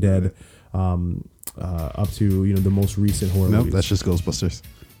the Living Dead, up to the most recent horror Nope, movies. that's just Ghostbusters.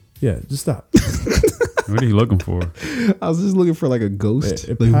 Yeah, just stop. What are you looking for? I was just looking for like a ghost.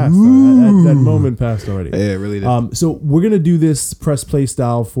 It Like, passed. That moment passed already. yeah, it really did. So we're gonna do this press play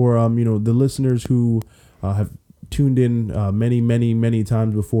style for the listeners who have tuned in many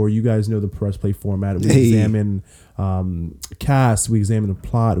times before. You guys know the press play format. We examine cast, we examine the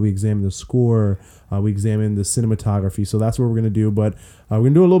plot, we examine the score, we examine the cinematography. So that's what we're gonna do. But we're gonna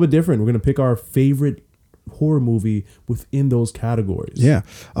do a little bit different. We're gonna pick our favorite horror movie within those categories. Yeah.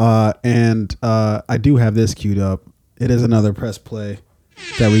 And I do have this queued up. It is another press play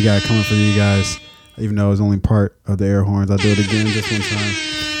that we got coming for you guys. Even though it was only part of the air horns, I'll do it again just one time.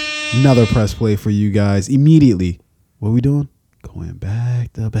 Another press play for you guys immediately. What are we doing? Going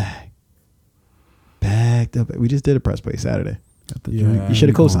back to back. Back to back. We just did a press play Saturday. Yeah, You should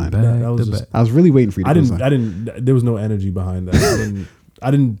have co-signed. that was just, I was really waiting for you to co-sign. I didn't. There was no energy behind that.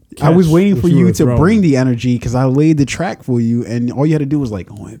 I didn't. I was catch waiting what for you were to throwing. bring the energy because I laid the track for you, and all you had to do was like,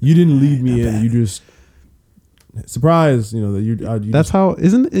 You didn't lead me in. You just surprise. You know that you. That's how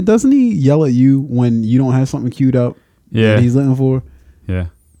isn't it? Doesn't he yell at you when you don't have something queued up? Yeah. that he's looking for. Yeah.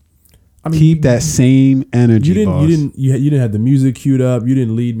 I mean, Keep that same energy. You didn't. boss. You didn't have the music queued up. You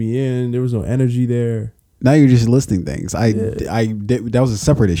didn't lead me in. There was no energy there. Now you're just listing things. I did, that was a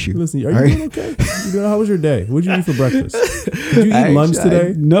separate issue. Listen, are All you right? doing okay? How was your day? What did you eat for breakfast? Did you eat lunch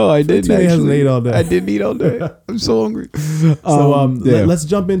today? No, I didn't. He hasn't Actually, ate all day. I didn't eat all day. I'm so hungry. So yeah. let's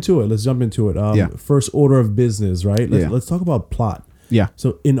jump into it. Yeah. First order of business, right? Yeah. Let's talk about plot. Yeah.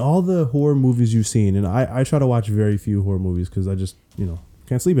 So in all the horror movies you've seen, and I try to watch very few horror movies because I just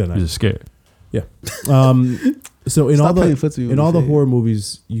can't sleep at night. You're just scared. Yeah. So in Stop all playing the footsie with in me, all the Fade. horror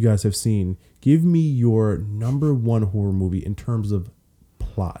movies you guys have seen, give me your number one horror movie in terms of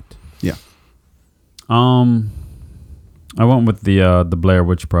plot. Yeah. I went with the Blair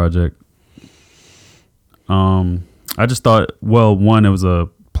Witch Project. I just thought, well, one, it was a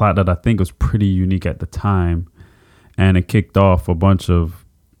plot that I think was pretty unique at the time, and it kicked off a bunch of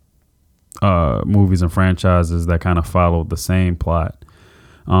movies and franchises that kind of followed the same plot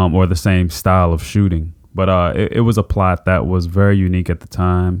or the same style of shooting. But it was a plot that was very unique at the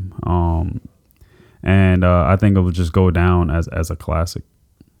time, and I think it would just go down as a classic.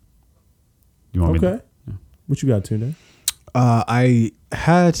 You want me to? What you got, Tunde? I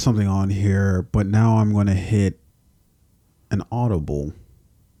had something on here, but now I'm going to hit an audible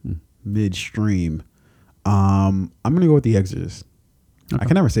midstream. I'm going to go with The Exorcist. Okay. I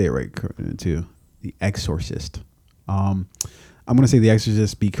can never say it right, too. The Exorcist. I'm going to say The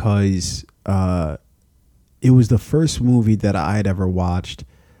Exorcist because it was the first movie that I had ever watched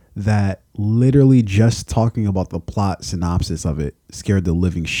that literally just talking about the plot synopsis of it scared the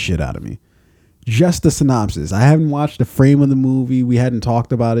living shit out of me. Just the synopsis. I haven't watched the frame of the movie. We hadn't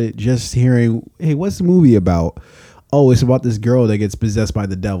talked about it. Just hearing, hey, what's the movie about? Oh, it's about this girl that gets possessed by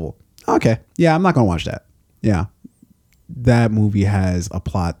the devil. Okay. Yeah, I'm not going to watch that. Yeah. That movie has a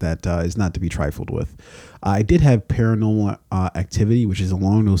plot that is not to be trifled with. I did have Paranormal Activity, which is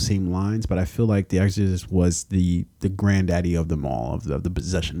along those same lines, but I feel like The Exorcist was the granddaddy of them all, of the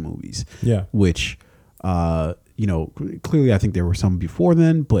possession movies. Yeah. Which, clearly I think there were some before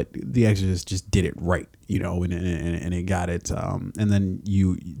then, but The Exorcist just did it right, and it got it. And then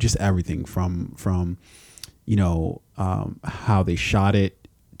you just everything from how they shot it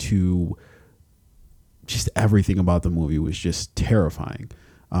to just everything about the movie was just terrifying.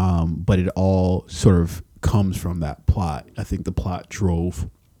 But it all sort of comes from that plot. I think the plot drove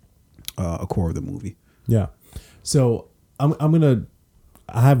a core of the movie. Yeah. So I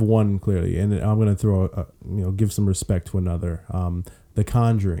have one clearly, and I'm gonna throw give some respect to another. The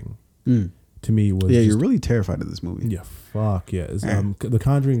Conjuring to me was you're really terrified of this movie. Yeah, fuck yes. The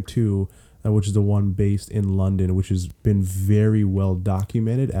Conjuring 2, which is the one based in London, which has been very well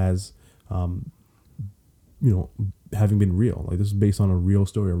documented as having been real. Like, this is based on a real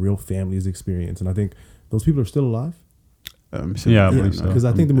story, a real family's experience, and I think those people are still alive. Yeah, I believe so. Because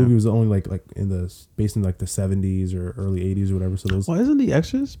I think the movie was only like based in like the 70s or early 80s or whatever. So those. Well, isn't The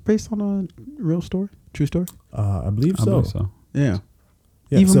Exorcist based on a real story, true story? I believe so. I believe so. Yeah.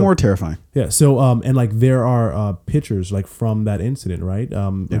 Yeah, Even so- more terrifying. Yeah. So and like there are pictures like from that incident, right?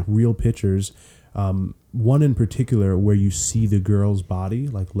 Like real pictures. One in particular where you see the girl's body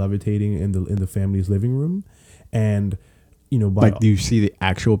like levitating in the family's living room, and Do you see the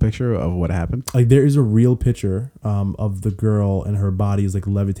actual picture of what happened? like there is a real picture of the girl and her body is like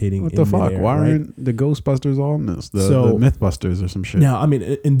levitating. What in the fuck? midair, Why right? aren't the Ghostbusters on this? The So- Mythbusters or some shit? Now, I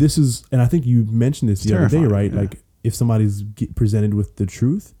mean, and this is, and I think you mentioned this the other day, Terrifying, right? yeah. Like if somebody's presented with the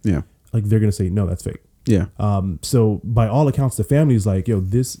truth, Yeah. like they're gonna say no, that's fake. Yeah. So by all accounts, the family's like, yo,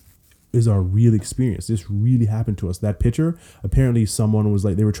 this is our real experience. This really happened to us. That picture, apparently someone was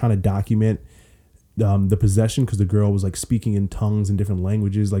like, they were trying to document the possession because the girl was like speaking in tongues in different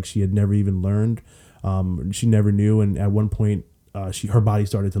languages like she had never even learned. She never knew. And at one point, her body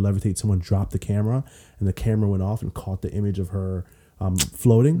started to levitate. Someone dropped the camera and the camera went off and caught the image of her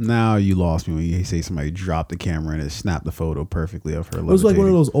floating. Now you lost me when you say somebody dropped the camera and it snapped the photo perfectly of her. It was like one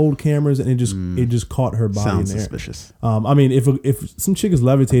of those old cameras, and it just caught her body Sounds in there. suspicious. I mean, if some chick is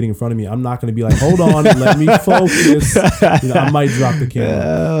levitating in front of me, I'm not going to be like, hold on, let me focus. I might drop the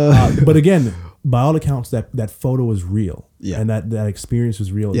camera. But again, by all accounts, that photo was real. Yeah. And that experience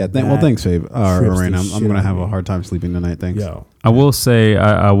was real. Yeah. That Thanks, Fabe. trips Rain, the I'm shit going to out have of a me. hard time sleeping tonight. Thanks. Yo, I will say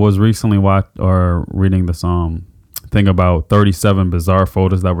I was recently reading this thing about 37 bizarre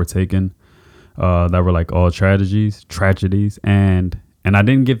photos that were taken that were like all tragedies, and I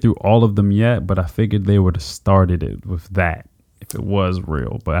didn't get through all of them yet, but I figured they would have started it with that if it was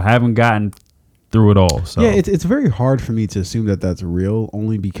real, but I haven't gotten through it all. So yeah, it's very hard for me to assume that that's real,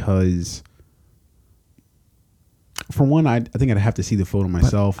 only because for one, I think I'd have to see the photo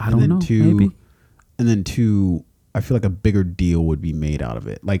myself, I don't know, maybe. And then two, I feel like a bigger deal would be made out of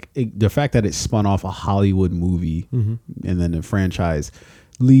it. Like the fact that it spun off a Hollywood movie and then a franchise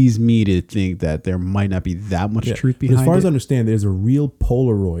leads me to think that there might not be that much truth behind it. As far as I understand, there's a real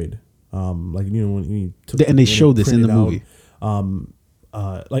Polaroid, like when you took and they showed this in the movie.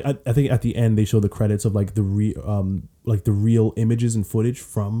 Like I think at the end they show the credits of like the real images and footage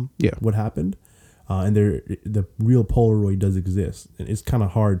from what happened. And the real Polaroid does exist. And it's kind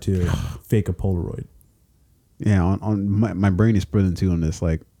of hard to fake a Polaroid. Yeah, on my brain is splitting too on this.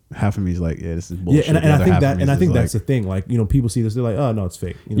 Like half of me is like, yeah, this is bullshit. Yeah, and I think that's the thing. Like, people see this, they're like, oh no, it's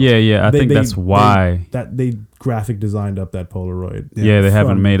fake. Yeah. I think that's why they graphic designed up that Polaroid. Yeah, they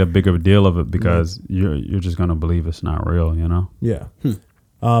haven't made a bigger deal of it because you're just gonna believe it's not real. Yeah.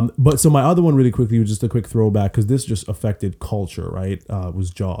 But so my other one really quickly was just a quick throwback because this just affected culture, right?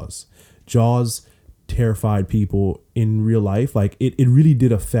 Was Jaws. Jaws terrified people in real life. Like it really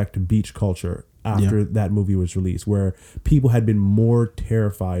did affect beach culture after that movie was released, where people had been more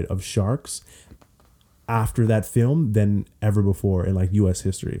terrified of sharks after that film than ever before in like U.S.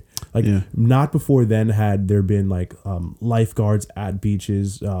 history. Like not before then had there been like lifeguards at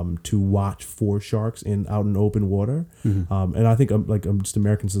beaches to watch for sharks out in open water. And I think just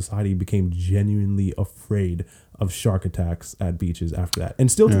American society became genuinely afraid of shark attacks at beaches after that,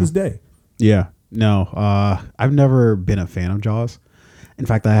 and still to this day. Yeah, no, I've never been a fan of Jaws. In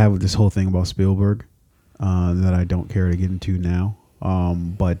fact, I have this whole thing about Spielberg that I don't care to get into now.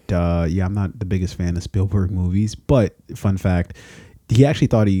 But I'm not the biggest fan of Spielberg movies. But fun fact, he actually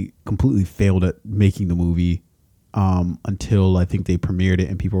thought he completely failed at making the movie until I think they premiered it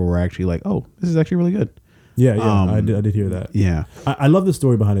and people were actually like, "Oh, this is actually really good." Yeah, I did hear that. Yeah, I love the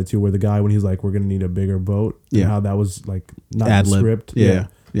story behind it too, where the guy, when he's like, "We're gonna need a bigger boat," and how that was like not in the script. Yeah.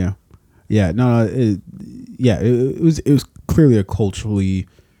 No, it was clearly a culturally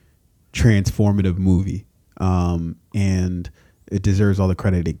transformative movie, and it deserves all the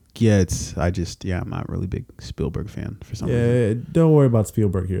credit it gets. I'm not really a big Spielberg fan for some reason. Yeah, don't worry about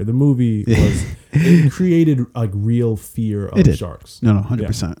Spielberg here. The movie it created like real fear of sharks. No,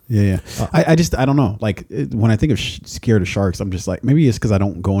 100%. Yeah. I don't know. Like when I think of scared of sharks, I'm just like, maybe it's because I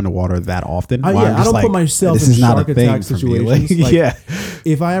don't go into water that often. I don't put myself in shark attack situations. Like,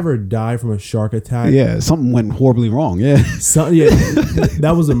 if I ever die from a shark attack, something went horribly wrong.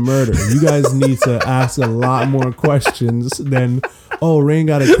 That was a murder. You guys need to ask a lot more questions than, oh, Rain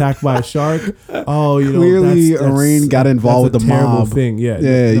got attacked by a shark. Oh, clearly Rain got involved with the mob. Thing.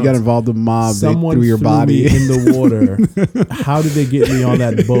 You got involved with the mob. Someone threw your body me in the water. How did they get me on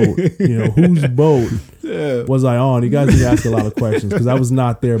that boat? Whose boat was I on? You guys need to ask a lot of questions because I was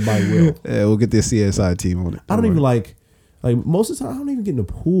not there by will. Yeah, we'll get the CSI team on it. I don't even like most of the time. I don't even get in the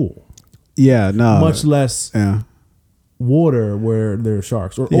pool. Yeah, no. Much less water where there are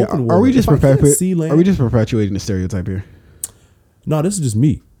sharks or open water. Are we just perpetuating the stereotype here? No, this is just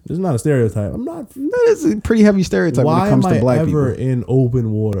me. This is not a stereotype. I'm not. That is a pretty heavy stereotype when it comes to black people. Why am I ever in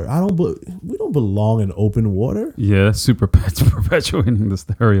open water? We don't belong in open water. Yeah, that's super perpetuating the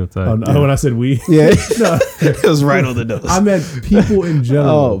stereotype. Oh, no, when I said we, it was right on the nose. I meant people in general.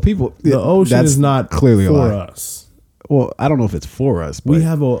 Oh, people. The ocean is not clearly for us. Well, I don't know if it's for us, but we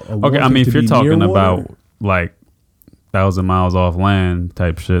have a okay. I mean, if you're talking about like 1,000 miles off land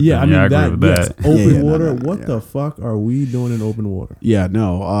type shit. Yeah, then I agree with that. Yes, open water. What the fuck are we doing in open water? Yeah,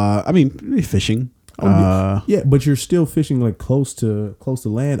 no. I mean, fishing. But you're still fishing like close to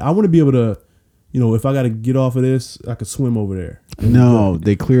land. I want to be able to, if I got to get off of this, I could swim over there. No,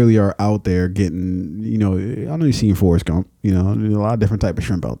 they clearly are out there getting. I know you've seen Forrest Gump. There's a lot of different type of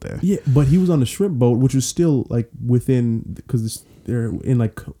shrimp out there. Yeah, but he was on the shrimp boat, which was still like within because they're in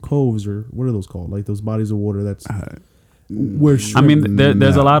like coves or what are those called? Like those bodies of water that's. Where shrimp,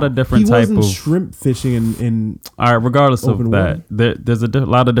 there's a lot of different types of shrimp fishing in all right, regardless of that, there's a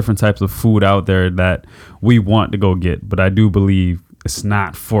lot of different types of food out there that we want to go get, but I do believe it's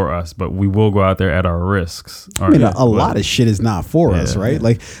not for us, but we will go out there at our risks. A lot of shit is not for us, right? Yeah.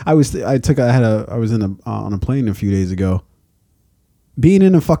 Like I was on a plane a few days ago. Being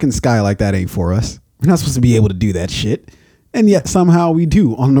in a fucking sky like that ain't for us. We're not supposed to be able to do that shit. and yet somehow we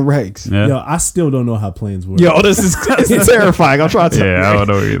do on the regs. Yeah. Yo, I still don't know how planes work. Yo, this is terrifying. I'm trying to tell you. Yeah, I don't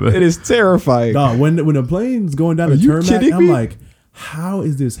know either. It is terrifying. Dog, when a plane's going down Are the you tarmac, kidding I'm me? like, how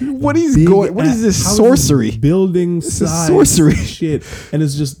is this? What is big going- what is this how sorcery? Building This is size sorcery. shit, and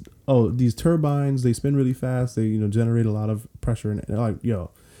it's just these turbines, they spin really fast. They generate a lot of pressure, and they're like,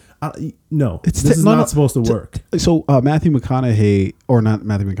 yo, no, It's this is no, not supposed to work. So Matthew McConaughey, or not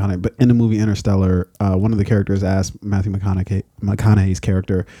Matthew McConaughey, but in the movie Interstellar, one of the characters asked Matthew McConaughey's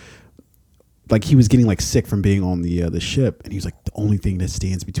character, like he was getting like sick from being on the ship, and he was like, the only thing that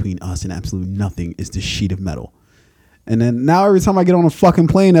stands between us and absolute nothing is this sheet of metal. And then now every time I get on a fucking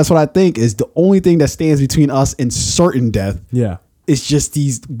plane, that's what I think is the only thing that stands between us and certain death. Yeah. It's just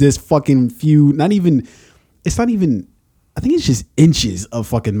this fucking few, it's not even, I think it's just inches of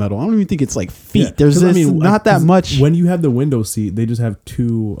fucking metal. I don't even think it's like feet. Yeah. There's 'Cause, not that much. When you have the window seat, they just have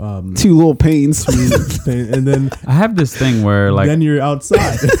two Little panes. and then I have this thing where like then you're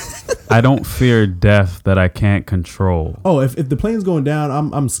outside. I don't fear death that I can't control. Oh, if the plane's going down,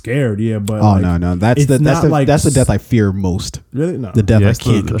 I'm scared. Yeah, but Oh like, no, that's it's not like that's the death I fear most. Really, no. The death Yeah, I it's the-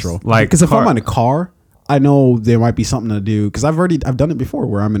 can't that's control. like Because if I'm car- in a car, I know there might be something to do. Because I've done it before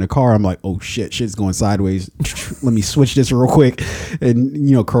where I'm in a car. I'm like, oh shit's going sideways. Let me switch this real quick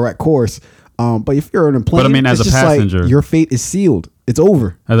and correct course. But if you're in a plane, But I mean, as it's a just like passenger- your fate is sealed. It's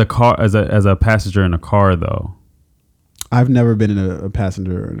over. As a passenger in a car though. I've never been in a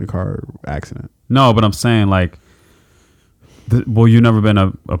passenger in a car accident. No, but I'm saying like, well, you've never been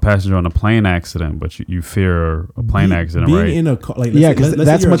a passenger on a plane accident, but you fear a plane accident, being right? in a car, like Yeah, say- because let's say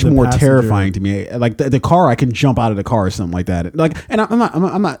that's you're much the more passenger. terrifying to me. Like the car, I can jump out of the car or something like that. Like, and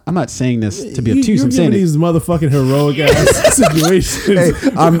I'm not saying this to be obtuse. You're I'm saying giving it. these motherfucking heroic ass situations. Hey,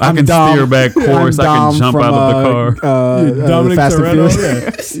 I can steer back course. I can jump out of the car. You're Dominic Fast and Toretto.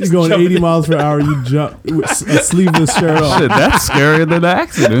 Furious. Yeah. You're going 80 miles per hour. You jump with a sleeveless shirt on. Shit, that's scarier than the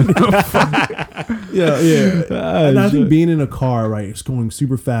accident. Yeah. And I think being in a car, right, it's going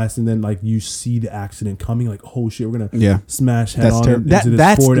super fast, and then like you see the accident coming, like, oh shit, we're gonna smash head on into this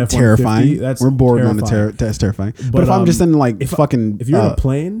that's Ford F-150. terrifying. That's We're bored on terrifying. that's terrifying. But if I'm just in like fucking, if you're in a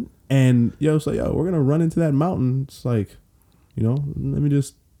plane and it's like, yo, we're gonna run into that mountain, it's like, let me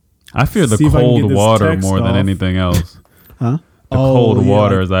just I fear the see if I can get cold this water text more than off. anything else. huh? The cold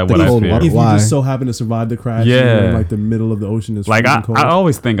water is like what the I cold fear. water. if you Why? just so happen to survive the crash, Yeah. and you're in like the middle of the ocean is Like freezing cold. I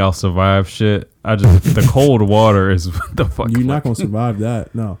always think I'll survive shit. The cold water is what the fuck. You're not gonna survive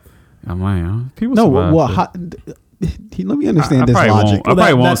that. No. I'm like, people No, survive well, shit. let me understand I this probably logic. won't. I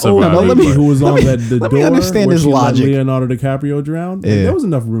probably won't that old survive. let me- lady who was on let me- the let door. me understand where this she let logic. Leonardo DiCaprio drown. Yeah. There was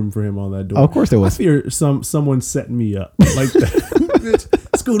enough room for him on that door. Oh, of course there was. I fear someone setting me up like that.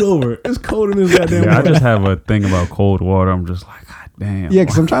 Bitch, scoot over. It's cold in this goddamn. Yeah, I water. just have a thing about cold water. I'm just like, God damn. Yeah,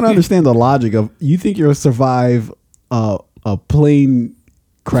 because I'm trying to understand the logic of you think you'll survive a plane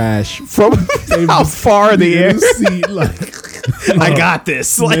crash from how far in the air? Seat, like, I got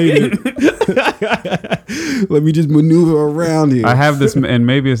this. Like, made it. let me just maneuver around here. I have this, and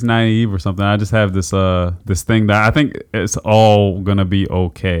maybe it's naive or something. I just have this this thing that I think it's all gonna be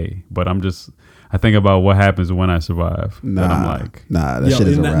okay. But I think about what happens when I survive. Nah, And I'm like, that Yo, shit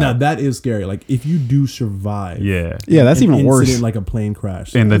is a now wrap. that is scary. Like if you do survive, yeah. Yeah, that's an even worse. incident like a plane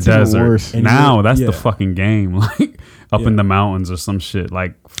crash. In the That's even desert. worse. And Now you're- that's yeah. the fucking game. Like up in the mountains or some shit.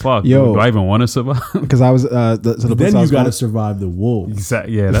 Like fuck. Yo. Do I even want to survive? Because I was so the place then I you was got to going- survive the wolves.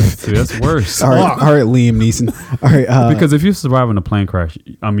 Exactly. Yeah, that's worse. all right, Liam Neeson. All right, Because if you survive in a plane crash,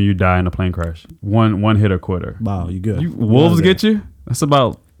 I mean, you die in a plane crash. One hit or quitter. Wow, you good? Wolves You're out get you. That's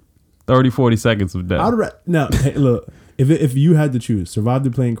about 30, 40 seconds of death. now, hey, look, if you had to choose, survive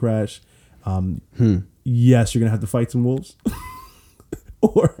the plane crash, yes, you're gonna have to fight some wolves,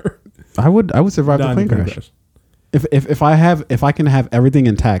 or I would survive die the in plane crash. If I can have everything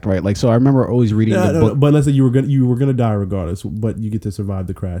intact, right? Like, so I remember always reading the book. But let's say you were gonna die regardless, but you get to survive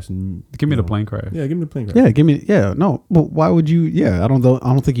the crash and Give me you the know, plane crash. Yeah, give me the plane crash. Yeah, give me. Yeah, no. But why would you? Yeah, I don't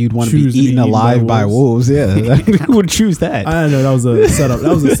think you'd want to be Choose to be eaten eaten alive by by wolves. Yeah, who would choose that? I know that was a setup. That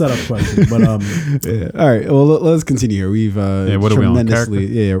was a setup question, but Yeah. All right. Well, let's continue here. We've what are we on,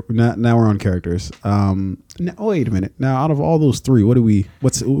 tremendously. Now we're on characters. Now, wait a minute. Now, out of all those three,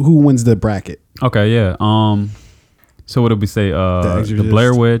 who wins the bracket? Okay, yeah. So what did we say? The Exorcist.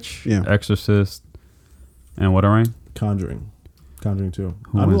 Blair Witch, Yeah. Exorcist, and what are we? Conjuring 2.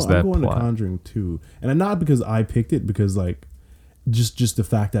 Who I'm wins that going plot? to Conjuring 2, and not because I picked it, because like just the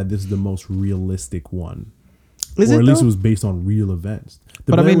fact that this is the most realistic one, Is or it at least though? it was based on real events.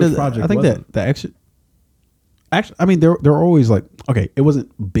 The But I Blair mean, Witch Project I think wasn't. that the actually, I mean, they're always like, okay, it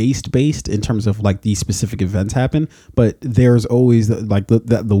wasn't based in terms of like these specific events happen, but there's always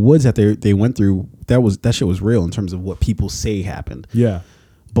the woods that they went through. That shit was real in terms of what people say happened. Yeah.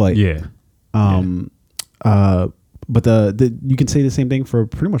 But Yeah. but the you can say the same thing for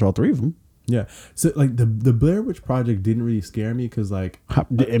pretty much all three of them. Yeah. So like the Blair Witch Project didn't really scare me because like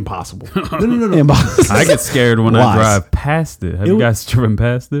Impossible. no. Impossible. I get scared when I drive past it. Have you guys driven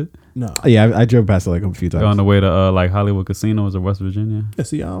past it? No. Yeah, I drove past it like a few times. On the way to like Hollywood Casinos or West Virginia? Yeah,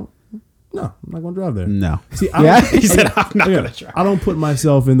 see, I'm not gonna drive there. No. See, He said I'm not gonna drive. I don't put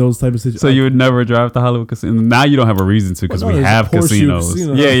myself in those type of situations. So you would never drive to Hollywood Casino? Now you don't have a reason to because Well, no, we there's have Horseshoe casinos.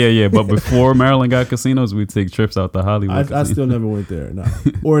 Casino. Yeah. But before Maryland got casinos, we'd take trips out to Hollywood. I Casino. still never went there. No.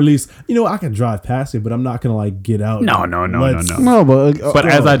 Or at least, I can drive past it, but I'm not gonna like get out. No. No, but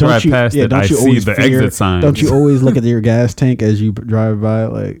As I drive past it, I see the exit signs. Don't you always look at your gas tank as you drive by?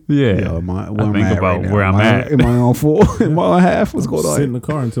 Like, Yeah. yo, where I am think at about right now? where I'm at. Am I on full? Am I on half? What's going Sit in on? the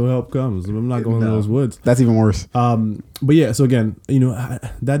car until help comes. I'm not going to those woods. That's even worse. But yeah, so again, that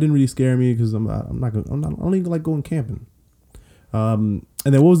didn't really scare me because I'm not only like going camping. And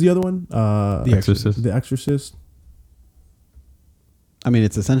then what was the other one? The Exorcist. The Exorcist. I mean,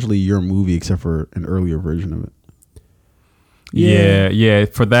 it's essentially your movie except for an earlier version of it. Yeah.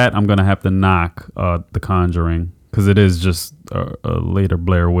 For that, I'm gonna have to knock The Conjuring because it is just a later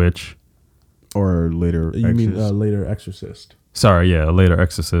Blair Witch. Or later. You mean later Exorcist? Sorry, a later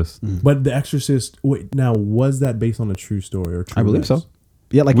Exorcist. But The Exorcist. Wait, now was that based on a true story or true? I believe events? so.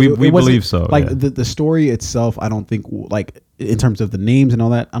 Yeah, like We it wasn't- believe so, Like yeah. the story itself, I don't think like in terms of the names and all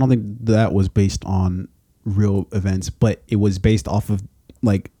that, I don't think that was based on real events, but it was based off of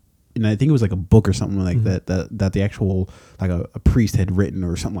like, and I think it was like a book or something like that the actual like a priest had written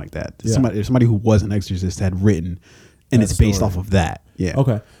or something like that. Yeah. Somebody who was an exorcist had written, and That it's based story. off of that. Yeah.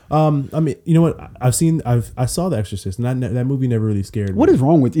 Okay. I mean, you know what? I saw The Exorcist, and that movie never really scared me. What is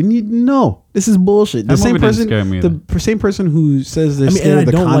wrong with you? No, this is bullshit. The That same movie didn't person, scare me the same person who says they're and scared of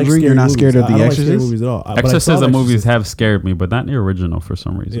The Conjuring, scary you're not movies. scared of I The don't like scary Exorcist. movies at all. But I saw The Exorcism movies Exorcist. have scared me, but not the original for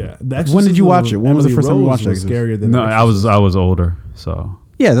some reason. Yeah. The When did Exorcist you watch it? When was the Emily first time you Rose watched was Exorcist? Scarier than No, The I Exorcist. was older, so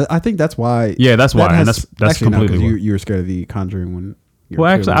Yeah, I think that's why. Yeah, that's why, and has- that's actually, no, 'cause completely why. you were scared of The Conjuring when. you were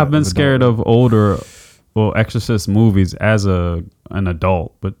well, actually, clearly I've been an scared adult. of older, Exorcist movies as an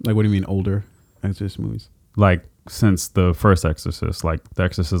adult, but Like, what do you mean older Exorcist movies? like since the first Exorcist, like The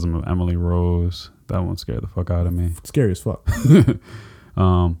Exorcism of Emily Rose, that one scared the fuck out of me. Scary as fuck.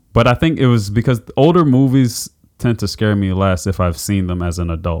 But I think it was because older movies tend to scare me less if I've seen them as an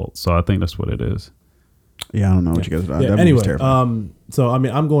adult. So I think that's what it is. Yeah, I don't know what you guys. Yeah, That movie's anyway, terrifying. so I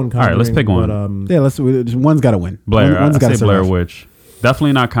mean, I'm going All right, let's pick one. But, Yeah, one's got to win. Blair, One's I gotta say Blair survive. Witch.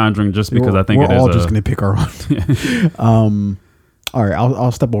 Definitely not Conjuring, just because I think we're it is all just gonna pick our own. Yeah. All right,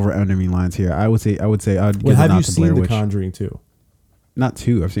 I'll step over enemy lines here. I would say I'd well, give it have out you to seen Blair The Witch. Conjuring 2? Not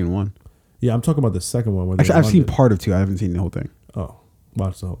two. I've seen one. Yeah, I'm talking about the second one. Where they're Actually, in I've seen London. part of two. I haven't seen the whole thing. Oh,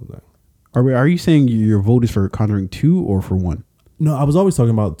 watch the whole thing. Are you saying your vote is for Conjuring 2 or for 1? No, I was always talking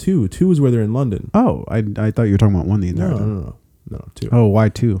about 2. 2 is where they're in London. Oh, I thought you were talking about 1 the entire No, time. no, 2. Oh, why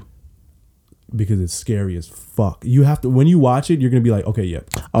 2? Because it's scary as fuck. You have to, when you watch it, you're gonna be like, okay, yeah.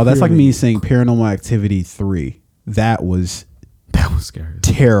 Oh, that's like clearly- me saying Paranormal Activity 3. That was That was scary.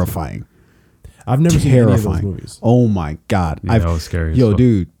 terrifying. I've never seen any of those Terrifying. movies. Oh my god. Yeah, that was scary as Yo, fuck.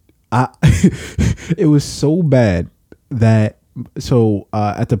 dude, it was so bad that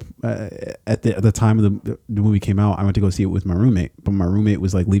at the time of the movie came out, I went to go see it with my roommate, but my roommate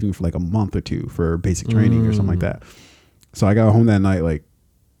was like leaving for like a month or two for basic training or something like that. So I got home that night like,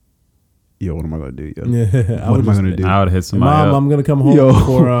 yo, what am I gonna do? Yo? Yeah, What am I gonna do? I would hit somebody Mom, up. I'm gonna come home Yo.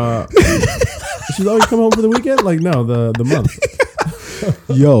 for. She's always come home for the weekend. Like no, the month.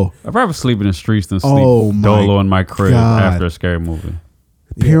 Yo, I'd rather sleep in the streets than sleep Oh my dolo in my crib God. after a scary movie.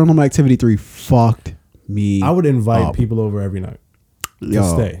 Paranormal Activity 3 fucked me. I would invite up. people over every night to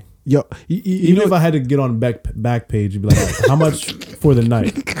Yo. stay. Yo, you Even know if I had to get on back page, you'd be like, how much for the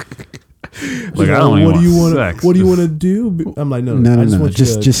night? Like, I don't what even do you want want? sex. What do you want to do? I'm like, no. No. want you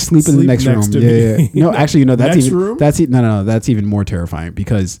to Just sleep in the next room. to Yeah. me. No, actually, that's Next even room? that's even more terrifying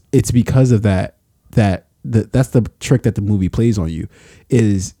because it's because of that's the trick that the movie plays on you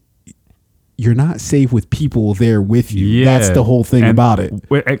is you're not safe with people there with you. Yeah. That's the whole thing And about it,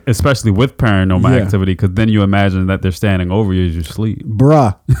 especially with paranormal Yeah. activity, because then you imagine that they're standing over you as you sleep.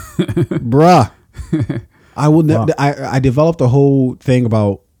 bruh. I will. Wow. I developed a whole thing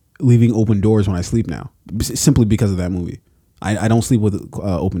about leaving open doors when I sleep now, simply because of that movie. I don't sleep with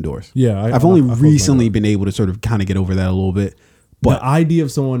open doors. Yeah, I've only I close my recently door. been able to sort of kind of get over that a little bit, But the idea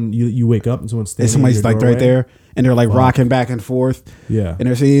of someone you wake up and someone's standing, if somebody's like right there and they're like rocking back and forth, yeah, and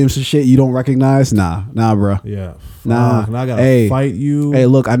they're saying some shit you don't recognize, nah, bro. yeah, Nah. and I gotta fight you. Hey,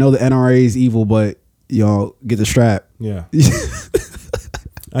 look, I know the NRA is evil, but y'all get the strap. Yeah.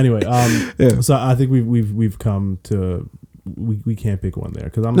 Anyway, so I think we've come to we can't pick one there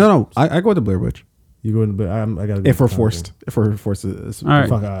because I'm No, I go with the Blair Witch. You go in, but I gotta. If we're forced, all right, Fuck,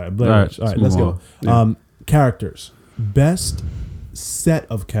 all right, Blair Witch. All right, let's go. Yeah. Characters, best set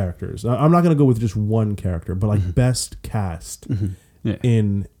of characters. I'm not gonna go with just one character, but like best cast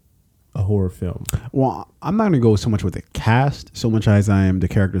in a horror film. Well, I'm not gonna go so much with the cast, so much as I am the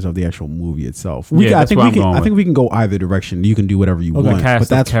characters of the actual movie itself. I think we can go either direction. You can do whatever you want, cast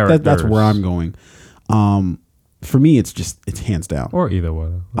but of that's where I'm going. For me, it's hands down, or either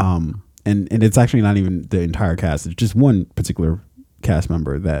one. And it's actually not even the entire cast. It's just one particular cast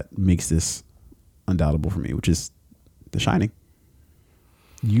member that makes this undoubtable for me, which is The Shining.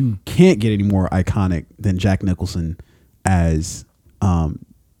 You can't get any more iconic than Jack Nicholson as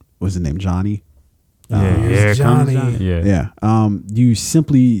what's his name, Johnny. Johnny. Yeah. You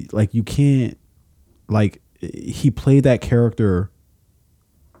simply you can't he played that character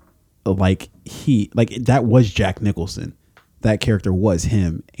that was Jack Nicholson. That character was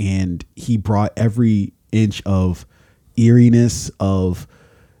him, and he brought every inch of eeriness, of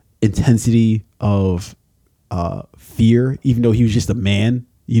intensity, of fear, even though he was just a man.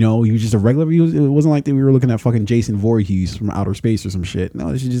 He was just a regular. It wasn't like that we were looking at fucking Jason Voorhees from outer space or some shit.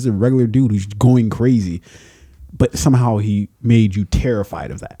 No, this is just a regular dude who's going crazy. But somehow he made you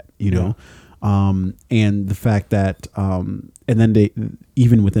terrified of that, and the fact that, and then they,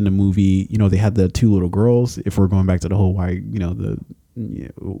 even within the movie, they had the two little girls. If we're going back to the whole why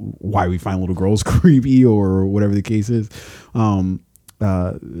we find little girls creepy or whatever the case is, that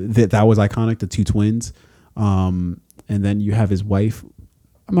was iconic. The two twins, and then you have his wife.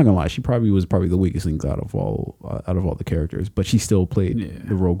 I'm not gonna lie, she probably was the weakest link out of all the characters, but she still played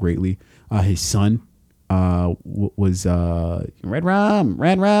the role greatly. His son was Red Rum.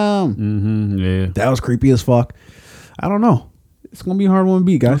 Mm-hmm, yeah, that was creepy as fuck. I don't know. It's gonna be a hard one to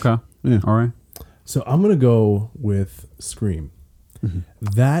beat, guys. Okay, yeah, all right. So I'm gonna go with Scream. Mm-hmm.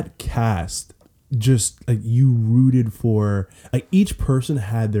 That cast, just you rooted for. Each person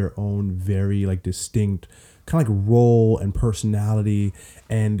had their own very distinct kind of role and personality,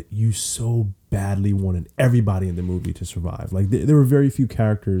 and you so badly wanted everybody in the movie to survive. There were very few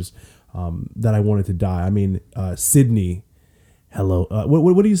characters that I wanted to die. I mean, Sydney, hello.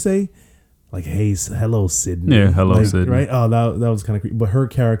 What do you say? Hey, hello, Sydney. Yeah, hello, Sydney. Right? Oh, that was kind of creepy. But her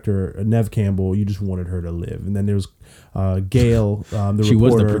character, Neve Campbell, you just wanted her to live. And then there was Gail, the she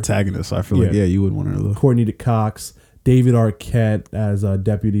reporter. was the protaginist. So I feel you would want her to live. Courtney Cox, David Arquette as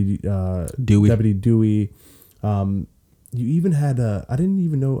Deputy Dewey. Deputy Dewey. You even had I didn't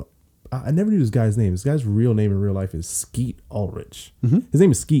even know. I never knew this guy's name. This guy's real name in real life is Skeet Ulrich. Mm-hmm. His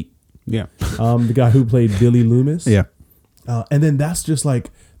name is Skeet. Yeah. The guy who played Billy Loomis. Yeah. And then that's just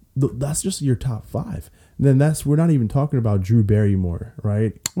your top five. And then we're not even talking about Drew Barrymore,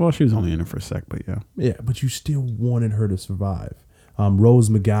 right? Well, she was only in it for a sec, but yeah. Yeah, but you still wanted her to survive. Rose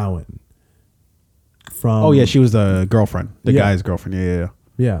McGowan. She was the girlfriend, guy's girlfriend.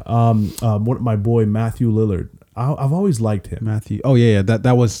 Yeah. My boy Matthew Lillard. I've always liked him. Matthew. Oh yeah.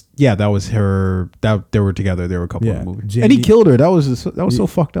 That was her. That they were together. They were a couple in the movie. And he killed her. That was so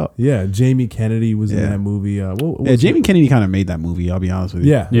fucked up. Yeah. Jamie Kennedy was in that movie. Jamie Kennedy kind of made that movie. I'll be honest with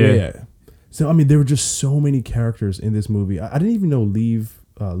you. Yeah. So I mean, there were just so many characters in this movie. I didn't even know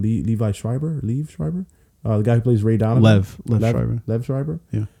Levi Schreiber. The guy who plays Ray Donovan. Lev Schreiber.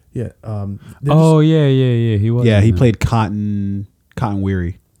 Yeah. Yeah. Yeah. He was. Yeah, he played Cotton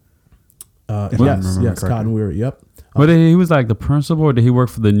Weary. Yes, Cotton Weary. Yep. But he was the principal, or did he work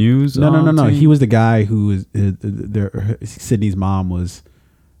for the news? No. Team? He was the guy who was Sydney's mom was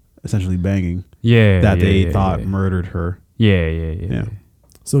essentially banging. Yeah. They thought murdered her. Yeah.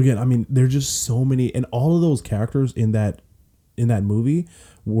 So again, I mean, there's just so many, and all of those characters in that movie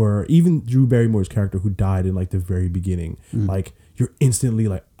were, even Drew Barrymore's character who died in the very beginning. You're instantly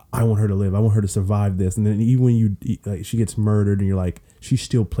I want her to live. I want her to survive this. And then even when she gets murdered, and you're she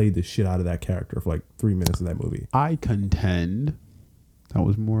still played the shit out of that character for 3 minutes of that movie. I contend that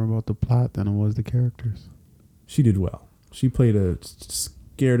was more about the plot than it was the characters. She did well. She played a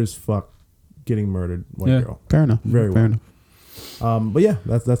scared as fuck getting murdered white girl. Fair enough. Very fair well. enough. But yeah,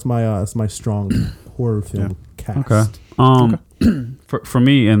 that's my strong horror film cast. Okay. For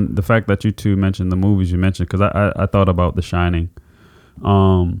me, and the fact that you two mentioned the movies you mentioned, because I thought about The Shining,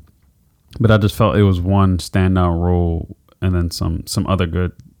 but I just felt it was one standout role, and then some other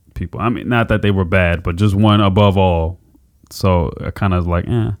good people. I mean, not that they were bad, but just one above all So I kind of like,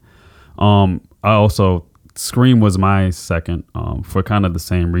 I also Scream was my second, for kind of the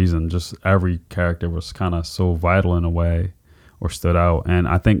same reason. Just every character was kind of so vital in a way, or stood out. And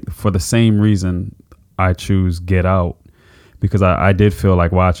I think for the same reason, I choose Get Out, because I did feel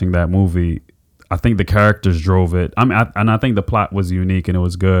like watching that movie. I think the characters drove it. I mean, I think the plot was unique and it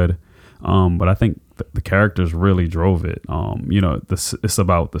was good, but I think the characters really drove it. It's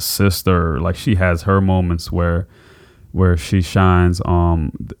about the sister. Like, she has her moments where she shines.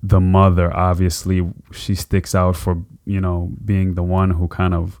 The mother, obviously, she sticks out for being the one who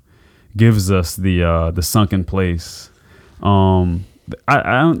kind of gives us the sunken place. The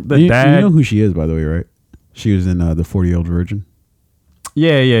dad. You know who she is, by the way, right? She was in the 40-Year-Old Virgin.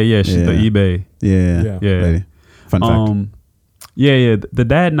 Yeah. She's the eBay. Yeah. Lady. Fun fact. The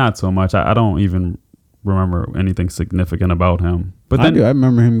dad, not so much. I don't even remember anything significant about him. But then, I do. I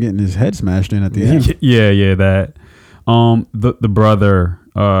remember him getting his head smashed in at the end. Yeah, that. The brother,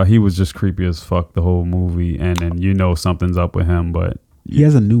 he was just creepy as fuck the whole movie, and then something's up with him. But he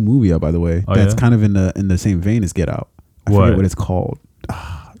has a new movie out, by the way. That's kind of in the same vein as Get Out. I forget what it's called.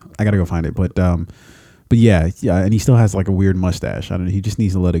 I gotta go find it. But yeah, and he still has like a weird mustache. I don't know. He just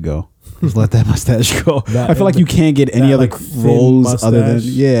needs to let it go. Just let that mustache go. I feel like you can't get any other roles other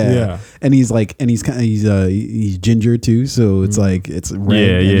than And he's ginger too, so it's like it's red.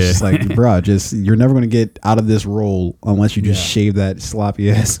 And it's just like, bro, you're never gonna get out of this role unless you just shave that sloppy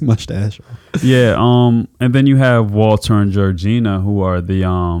ass mustache. Yeah. And then you have Walter and Georgina, who are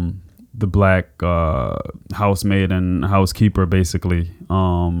the black housemaid and housekeeper, basically.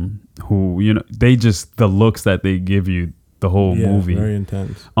 Who they just, the looks that they give you the whole movie, very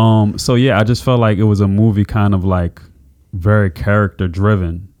intense. So yeah, I just felt like it was a movie kind of like very character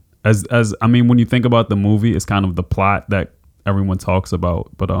driven. As I mean, when you think about the movie, it's kind of the plot that everyone talks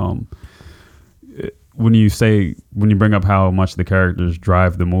about. But when you bring up how much the characters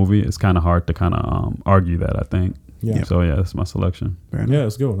drive the movie, it's kind of hard to kind of argue that, I think. Yeah. So yeah, that's my selection. Yeah,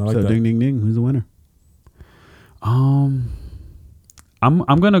 let's go. I like that. Ding ding ding. Who's the winner?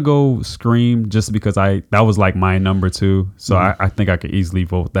 I'm gonna go Scream, just because that was like my number 2, so I think I could easily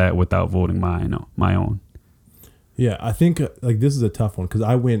vote that without voting my own. Yeah, I think like this is a tough one because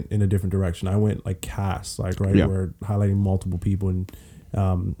I went in a different direction. I went like cast, like we're highlighting multiple people, and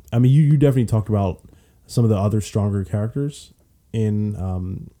I mean you definitely talked about some of the other stronger characters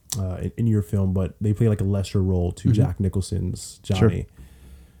in your film, but they play like a lesser role to Jack Nicholson's Johnny. Sure.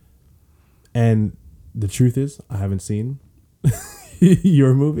 And the truth is, I haven't seen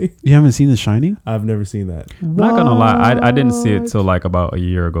your movie. You haven't seen The Shining? I've never seen that. I'm not gonna lie, I didn't see it till like about a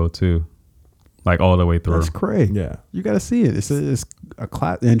year ago too, like all the way through. That's great. Yeah, you got to see it. It's a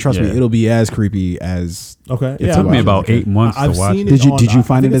class, and trust me, it'll be as creepy as. Okay, it took me about 8 months to watch it. Did you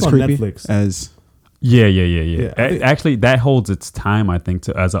find it as creepy Netflix. as? Yeah. Actually, that holds its time, I think,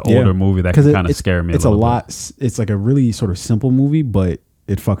 as an older movie that can kind of scare me. It's a lot. It's like a really sort of simple movie, but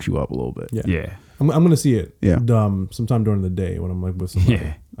it fucks you up a little bit. Yeah. I'm gonna see it. Yeah. Sometime during the day when I'm like with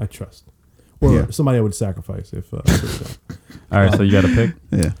somebody I trust, or somebody I would sacrifice if. All right, so you got to pick.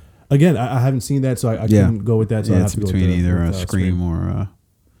 Yeah. Again, I haven't seen that, so I couldn't go with that. So I have it's to between go with either Scream or.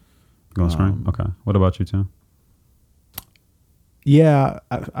 Going Scream. Okay. What about you, Tim? Yeah,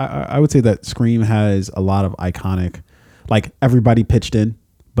 I would say that Scream has a lot of iconic, like everybody pitched in,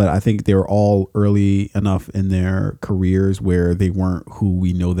 but I think they were all early enough in their careers where they weren't who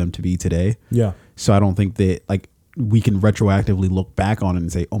we know them to be today. Yeah. So I don't think that like we can retroactively look back on it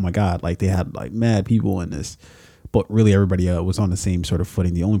and say, oh my God, like they had like mad people in this, but really everybody was on the same sort of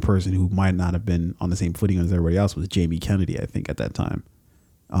footing. The only person who might not have been on the same footing as everybody else was Jamie Kennedy, I think, at that time,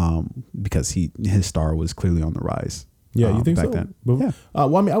 because his star was clearly on the rise. Yeah, you think back so? then. But, yeah.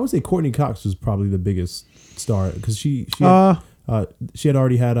 Well, I mean, I would say Courtney Cox was probably the biggest star because she had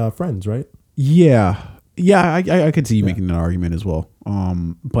already had Friends, right? Yeah, I could see you making an argument as well.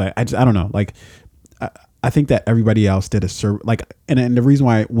 But I don't know. Like, I think that everybody else did and the reason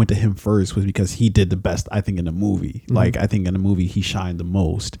why I went to him first was because he did the best, I think, in the movie. Mm-hmm. Like, I think in the movie he shined the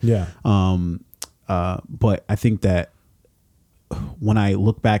most. Yeah. But I think that when I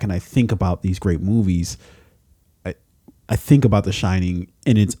look back and I think about these great movies, I think about The Shining,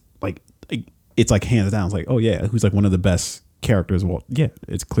 and it's like hands down. It's like, oh yeah, who's like one of the best characters? Well, yeah,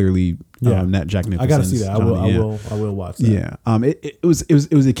 it's clearly Jack Nicholson. I gotta see that. I will watch that. Yeah. It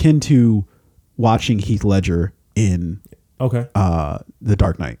was akin to watching Heath Ledger in The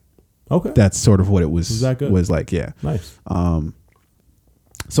Dark Knight. Okay, that's sort of what it was. Was that good? Was like, yeah, nice.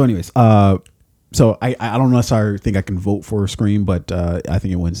 So, anyways, so I don't necessarily think I can vote for Scream, but I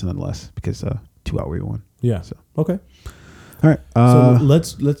think it wins nonetheless because 2 outweigh 1. Yeah. So okay. All right. So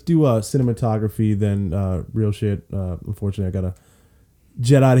let's do cinematography then. Real shit. Unfortunately, I gotta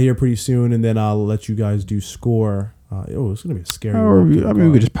jet out of here pretty soon, and then I'll let you guys do score. It's gonna be a scary. We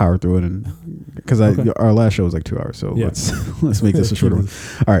could just power through it, and because our last show was like 2 hours, so Yeah. let's make this a shorter one.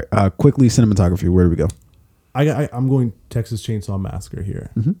 All right. Quickly, cinematography. Where do we go? I'm going Texas Chainsaw Massacre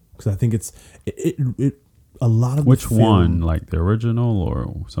here because I think it's a lot of Which the film, one? Like the original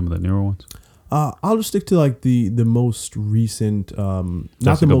or some of the newer ones? I'll just stick to like the most recent,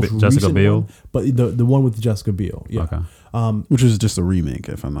 not the most Jessica recent Biel? one, but the one with Jessica Biel. Yeah. Okay. Which is just a remake,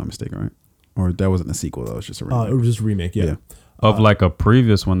 if I'm not mistaken, right? Or that wasn't a sequel. That was just a remake. It was just a remake. Yeah. Of like a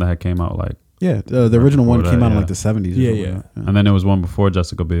previous one that had came out like, Yeah, the original one before came that, out in yeah. like the 70s. Yeah, or something yeah. like that. and then there was one before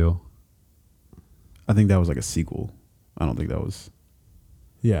Jessica Biel. I think that was like a sequel. I don't think that was.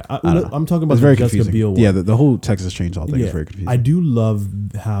 Yeah. I don't know. I'm talking about It's the very Jessica confusing. Biel one. Yeah, the whole Texas Chainsaw thing is very confusing. I do love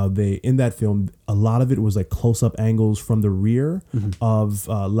how they in that film a lot of it was like close up angles from the rear of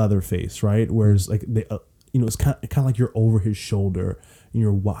Leatherface, right? Whereas like they, it's kind of like you're over his shoulder and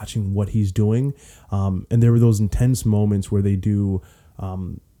you're watching what he's doing. And there were those intense moments where they do,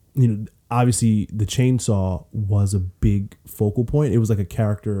 obviously the chainsaw was a big focal point. It was like a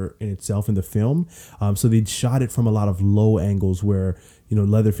character in itself in the film. So they shot it from a lot of low angles where,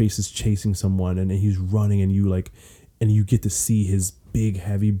 Leatherface is chasing someone and he's running and you get to see his big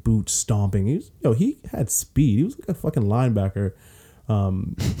heavy boots stomping. He had speed. He was like a fucking linebacker.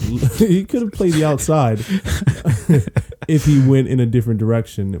 He could have played the outside if he went in a different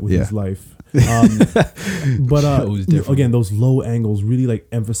direction with his life. But again, those low angles really like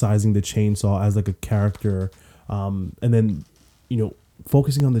emphasizing the chainsaw as like a character, and then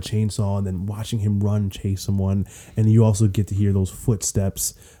focusing on the chainsaw and then watching him run chase someone, and you also get to hear those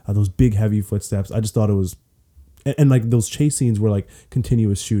footsteps, those big heavy footsteps. I just thought it was, and like those chase scenes were like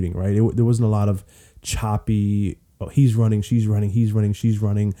continuous shooting, right? There wasn't a lot of choppy. Oh, he's running, she's running, he's running, she's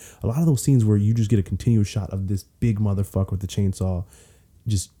running. A lot of those scenes where you just get a continuous shot of this big motherfucker with the chainsaw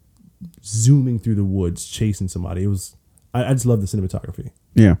just zooming through the woods chasing somebody. It was I just love the cinematography.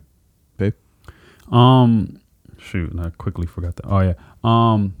 Yeah. Babe? Shoot, I quickly forgot that. Oh yeah.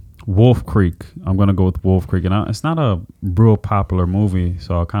 Wolf Creek. I'm gonna go with Wolf Creek, and it's not a real popular movie,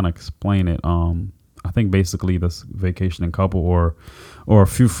 so I'll kind of explain it. I think basically this vacationing couple or a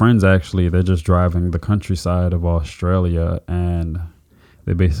few friends actually, they're just driving the countryside of Australia, and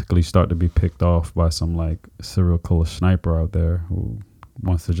they basically start to be picked off by some like serial killer sniper out there who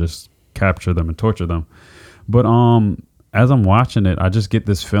wants to just capture them and torture them. But as I'm watching it, I just get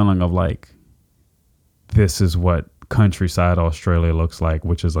this feeling of like, this is what countryside Australia looks like,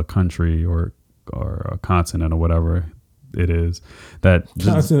 which is a country or a continent or whatever it is. That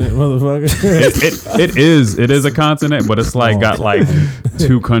Continent, motherfucker. it is a continent, but it's like got like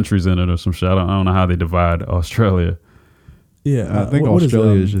 2 countries in it or some shit. I don't know how they divide Australia. Yeah, I think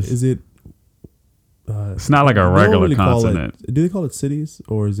Australia is just. Is it? It's not like a they don't regular really call continent. Do they call it cities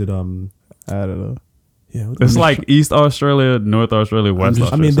or is it I don't know. Yeah, It's like East Australia, North Australia, West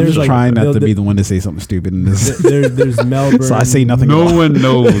Australia. I mean, I'm there's just like- trying not to there- be the one to say something stupid in this. there's Melbourne. So I say nothing. no one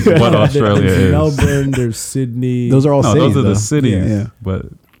knows what Australia there's is. Melbourne. There's Sydney. Those are all No, cities. those are the though. cities. Yeah. But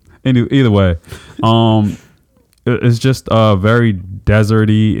either way, it's just very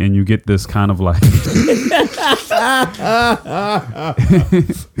deserty, and you get this kind of like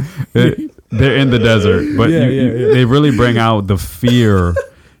they're in the desert, but Yeah, they really bring out the fear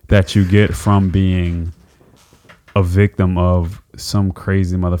that you get from being a victim of some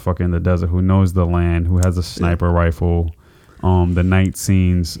crazy motherfucker in the desert who knows the land, who has a sniper rifle. The night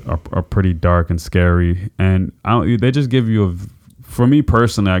scenes are pretty dark and scary, and they just give you for me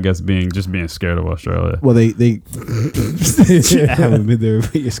personally, I guess being scared of Australia. Well, they I haven't been there.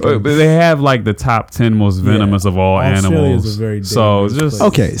 But you're scared. But they have like the top 10 most venomous of all Australia animals. is a very so it's dangerous just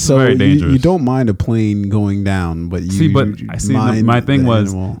place. Okay, so very you dangerous. don't mind a plane going down, but you mind my thing the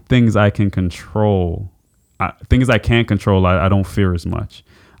was animal. things I can control. Things I can't control, I don't fear as much.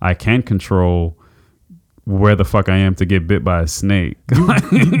 I can control where the fuck I am to get bit by a snake.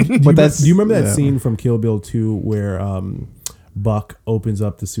 But that's Do you remember that yeah. scene from Kill Bill 2 where Buck opens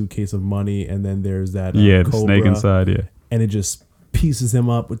up the suitcase of money and then there's that Yeah, the cobra, snake inside. Yeah, and it just pieces him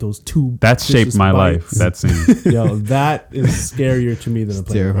up with those 2 that shaped vicious my bites. life. That scene. Yo, that is scarier to me than a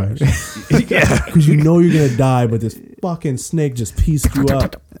plane terrifying. crash. Because you know you're gonna die, but this fucking snake just pieced you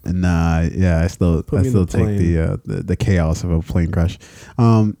up. And yeah, I still Put me in the take plane. the chaos of a plane crash.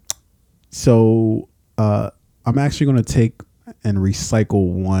 So I'm actually going to take and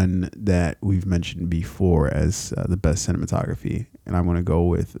recycle one that we've mentioned before as the best cinematography, and I'm going to go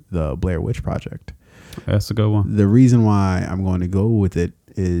with the Blair Witch Project. That's a good one. The reason why I'm going to go with it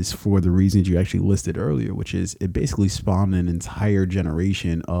is for the reasons you actually listed earlier, which is it basically spawned an entire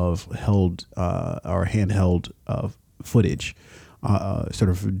generation of held or handheld footage, sort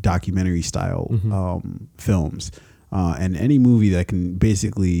of documentary style films. And any movie that can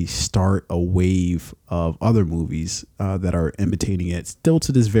basically start a wave of other movies that are imitating it still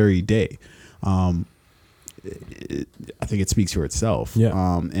to this very day. I think it speaks for itself.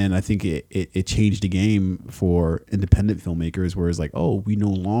 Yeah. And I think it changed the game for independent filmmakers, where it's like, oh, we no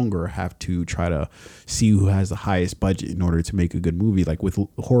longer have to try to see who has the highest budget in order to make a good movie. Like with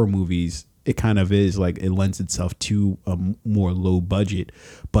horror movies, it kind of is like it lends itself to a more low budget,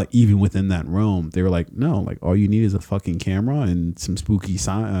 but even within that realm, they were like, no, like all you need is a fucking camera and some spooky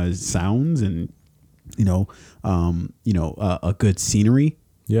sounds and a good scenery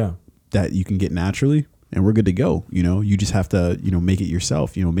Yeah. that you can get naturally, and we're good to go. You just have to make it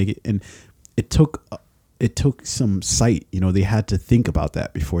yourself. Make it, and it took some sight. They had to think about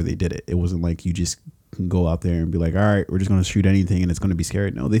that before they did it. It wasn't like you just can go out there and be like, all right, we're just going to shoot anything and it's going to be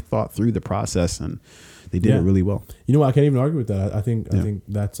scary. No, they thought through the process and they did it really well. You know what? I can't even argue with that. I think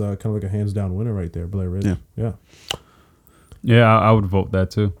that's kind of like a hands down winner right there, Blair Witch. Yeah. Yeah, I would vote that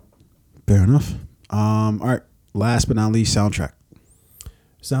too. Fair enough. All right. Last but not least, soundtrack.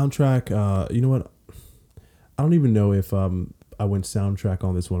 Soundtrack. You know what? I don't even know if I went soundtrack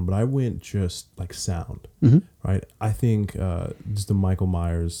on this one, but I went just like sound. Right. I think just the Michael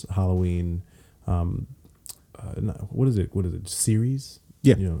Myers Halloween. What is it? Series?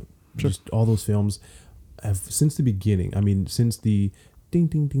 Yeah. Sure. Just all those films have since the beginning. I mean, since the ding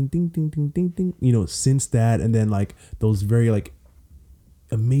ding ding ding ding ding ding ding. Since that, and then like those very like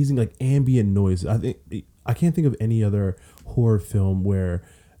amazing like ambient noise. I can't think of any other horror film where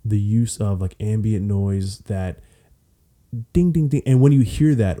the use of like ambient noise, that ding ding ding, and when you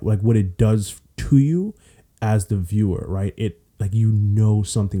hear that, like what it does to you as the viewer, right? It like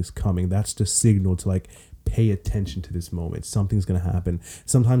something's coming. That's the signal to like pay attention to this moment. Something's gonna happen.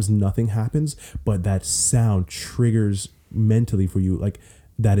 Sometimes nothing happens, but that sound triggers mentally for you like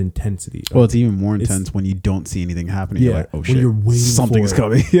that intensity. Well, it's even more intense when you don't see anything happening. You're like, oh shit, when you're waiting something's for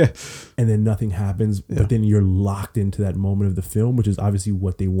coming. Yeah, and then nothing happens, but then you're locked into that moment of the film, which is obviously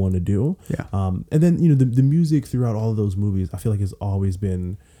what they want to do. Yeah. And then the music throughout all of those movies, I feel like has always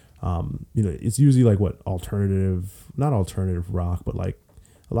been, it's usually like not alternative rock, but like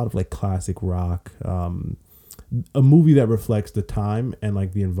a lot of like classic rock. A movie that reflects the time and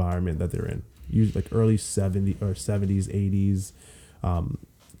like the environment that they're in. Usually like early 70s or 70s, 80s.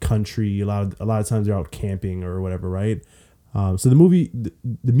 Country, a lot of times they're out camping or whatever, right? So the movie,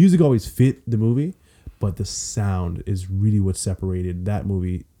 the music always fit the movie, but the sound is really what separated that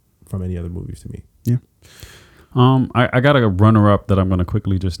movie from any other movies to me. Yeah. I got a runner up that I'm gonna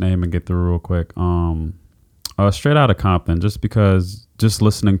quickly just name and get through real quick. Straight Outta Compton, just because just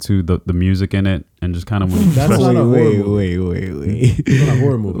listening to the music in it and just kind of That's not a horror movie. Wait. It's not a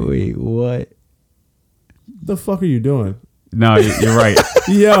horror movie. Wait, what? The fuck are you doing? No, you're right.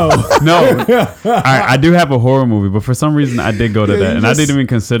 Yo. No, I do have a horror movie, but for some reason I did go to that, and I didn't even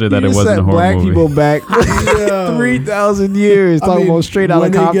consider that it wasn't a horror black movie. people back 3,000 years talking about Straight Outta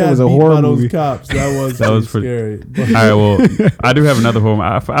Compton was a beat horror by those movie. cops, that was scary. All right, well, I do have another horror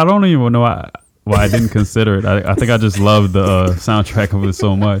movie. I don't even know why I didn't consider it. I think I just love the soundtrack of it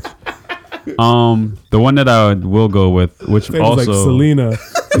so much. The one that I will go with, which Things also like Selena.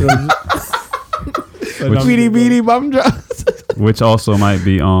 Beady beady bum drops. which also might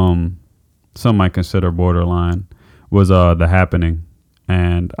be some might consider borderline, was The Happening,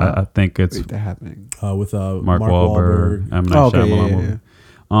 and I think it's Wait, that happening. With Mark Wahlberg, M. Night Shyamalan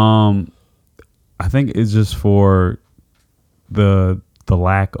movie. I think it's just for the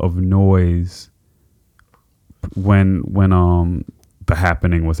lack of noise when The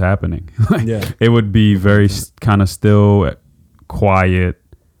Happening was happening. Yeah. It would be very kind of still, quiet,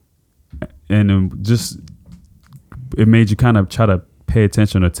 and it made you kind of try to pay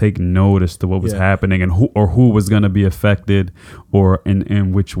attention or take notice to what was happening and who was going to be affected or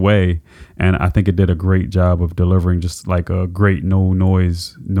in which way. And I think it did a great job of delivering just like a great no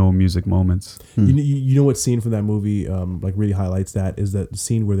noise, no music moments. You know what scene from that movie like really highlights that is that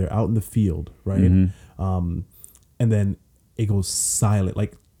scene where they're out in the field, right? And then it goes silent,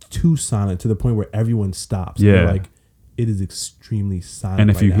 like too silent to the point where everyone stops. Yeah. Like it is extremely silent. And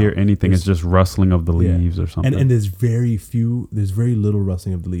if right you now. hear anything, it's just rustling of the leaves or something. And there's very little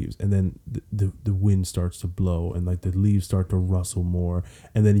rustling of the leaves, and then the wind starts to blow, and like the leaves start to rustle more,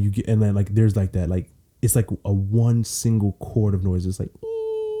 and then like there's like that, like it's like a one single chord of noise. It's like,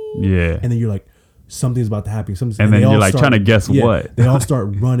 yeah, and then you're like something's about to happen. And then they all you're like trying to guess what. They all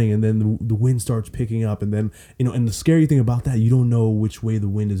start running, and then the wind starts picking up, and then and the scary thing about that, you don't know which way the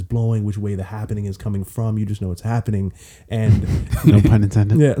wind is blowing, which way the happening is coming from. You just know it's happening, and No pun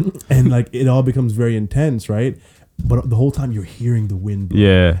intended. yeah, and like it all becomes very intense, right? But the whole time you're hearing the wind blow.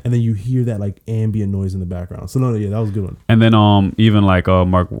 Yeah. And then you hear that like ambient noise in the background. So no, yeah, that was a good one. And then even like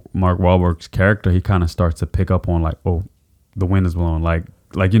Mark Wahlberg's character, he kind of starts to pick up on like, oh, the wind is blowing, like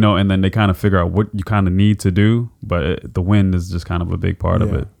and then they kind of figure out what you kind of need to do, but the wind is just kind of a big part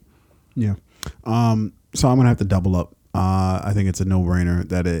of it. Yeah. So I'm gonna have to double up. I think it's a no-brainer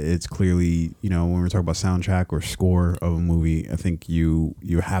that it's clearly, when we're talking about soundtrack or score of a movie, I think you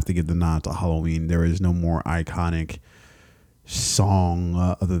have to give the nod to Halloween. There is no more iconic song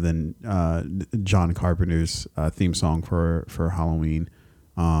other than John Carpenter's theme song for Halloween.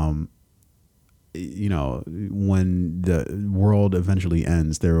 When the world eventually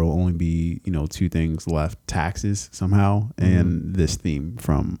ends, there will only be, two things left: taxes somehow, and this theme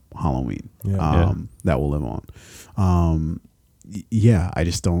from Halloween. That will live on. I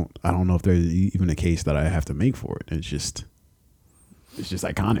don't know if there's even a case that I have to make for it. It's just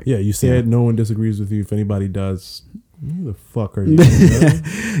iconic. Yeah, you say it, no one disagrees with you. If anybody does, who the fuck are you?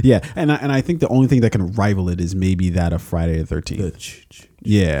 Yeah, and I think the only thing that can rival it is maybe that of Friday the 13th.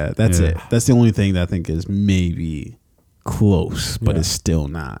 Yeah, that's it. That's the only thing that I think is maybe close, but it's still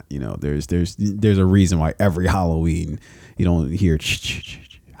not. There's a reason why every Halloween you don't hear.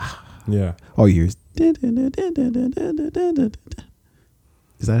 Yeah. All you hear is. Is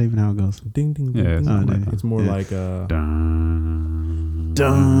that even how it goes? Ding ding ding. Yeah, Ding. It's more like Dun.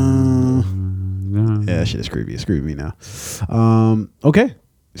 Yeah, that shit is creepy. It's creepy now. Okay,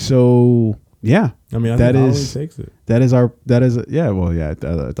 so yeah. I mean, I that think is takes it. that is our that is yeah. Well, yeah. I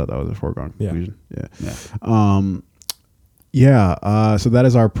thought that was a foregone conclusion. Yeah. So that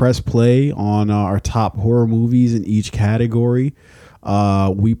is our press play on our top horror movies in each category.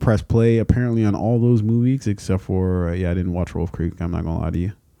 We press play apparently on all those movies except for I didn't watch Wolf Creek. I'm not gonna lie to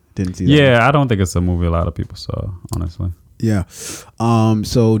you. Didn't see that. Yeah, I don't think it's a movie a lot of people saw, honestly. Yeah.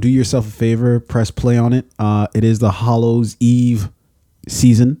 So do yourself a favor, press play on it. It is the Hallows Eve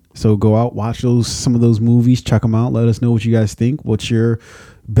season. So go out, watch some of those movies, check them out. Let us know what you guys think. What's your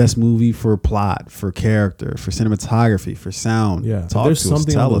best movie for plot, for character, for cinematography, for sound? Yeah. Talk There's to us.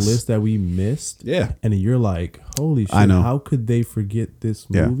 something Tell on the us. list that we missed. Yeah. And you're like, holy shit, I know. how could they forget this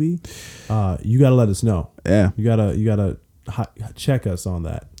movie? You gotta let us know. Yeah. You gotta check us on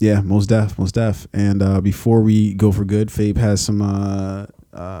that. Yeah, most def. And before we go for good, Fabe has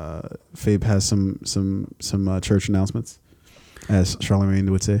some church announcements, as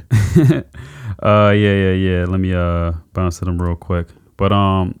Charlemagne would say. Yeah. Let me bounce to them real quick. But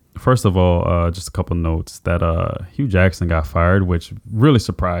first of all, just a couple notes that Hugh Jackson got fired, which really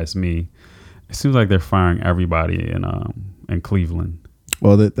surprised me. It seems like they're firing everybody in Cleveland.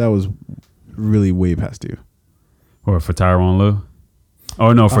 Well, that was really way past due. Or for Tyronn Lue?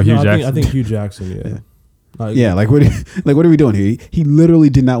 Oh no, for Hugh Jackson. I think Hugh Jackson. Yeah. Like what are we doing here? He literally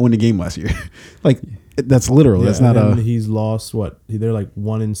did not win the game last year. Like that's literal. That's not he's lost what? They're like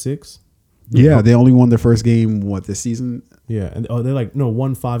 1-6. Yeah, they only won their first game this season. Yeah, and they're like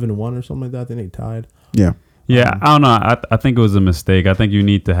 1-5-1 or something like that. Then they tied. Yeah. Yeah, I don't know. I think it was a mistake. I think you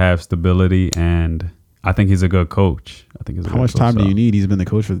need to have stability, and I think he's a good coach. How much time do you need? He's been the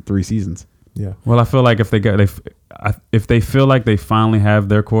coach for 3 seasons. Yeah. Well, I feel like if they feel like they finally have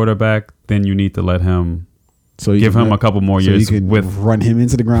their quarterback, then you need to let him. So give him a couple more years. So you can run him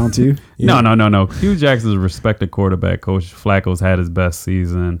into the ground too. No. Hugh Jackson's a respected quarterback coach. Flacco's had his best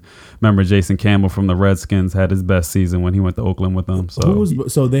season. Remember, Jason Campbell from the Redskins had his best season when he went to Oakland with them.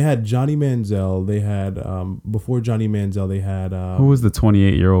 So they had Johnny Manziel. They had before Johnny Manziel, they had who was the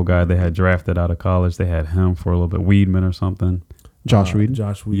 28-year-old guy they had drafted out of college? They had him for a little bit, Weedman or something. Josh Whedon.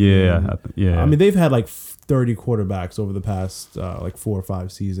 Yeah. I mean, they've had like 30 quarterbacks over the past 4 or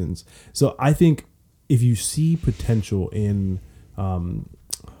 5 seasons. So I think if you see potential in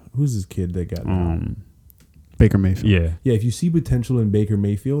who's this kid they got now? Baker Mayfield. Yeah. If you see potential in Baker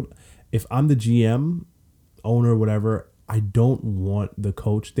Mayfield, if I'm the GM, owner, whatever, I don't want the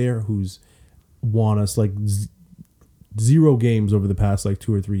coach there who's won us like 0 games over the past like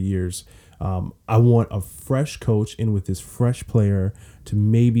 2 or 3 years. I want a fresh coach in with this fresh player to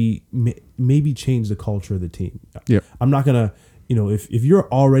maybe change the culture of the team. Yep. I'm not gonna, if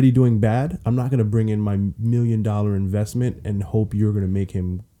you're already doing bad, I'm not gonna bring in my $1 million investment and hope you're gonna make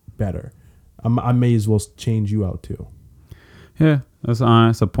him better. I may as well change you out too. Yeah,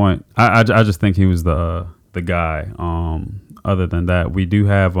 that's a point. I just think he was the guy. Other than that, we do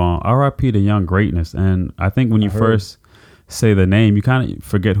have RIP to young greatness, and I think when you first say the name, you kind of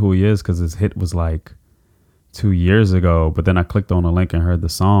forget who he is because his hit was like 2 years ago. But then I clicked on the link and heard the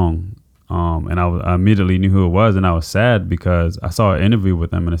song, and I immediately knew who it was, and I was sad because I saw an interview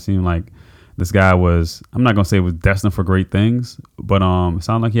with him, and it seemed like this guy was, I'm not gonna say was destined for great things, but it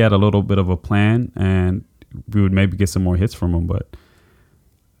sounded like he had a little bit of a plan, and we would maybe get some more hits from him. But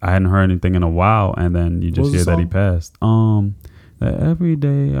I hadn't heard anything in a while, and then you just hear that he passed. That every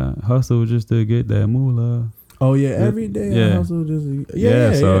day I hustle just to get that moolah. Oh yeah, every day I hustle just to,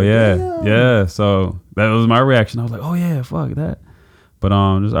 So that was my reaction. I was like, oh yeah, fuck that. But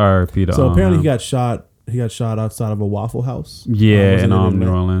just RIP to. So apparently he got shot. He got shot outside of a Waffle House. Yeah, in New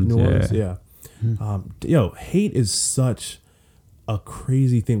Orleans. New Orleans, yeah. Hate is such a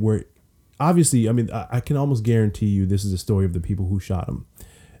crazy thing. Where obviously, I mean, I can almost guarantee you this is a story of the people who shot him.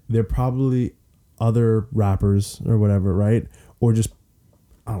 They're probably other rappers or whatever, right? Or just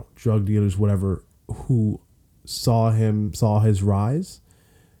drug dealers, whatever, who saw his rise,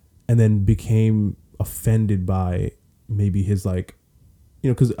 and then became offended by maybe his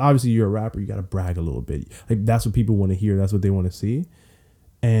because obviously you're a rapper, you got to brag a little bit. Like that's what people want to hear. That's what they want to see.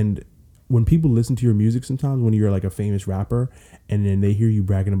 And when people listen to your music, sometimes when you're like a famous rapper, and then they hear you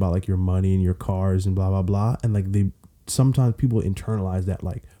bragging about like your money and your cars and blah blah blah, and like sometimes people internalize that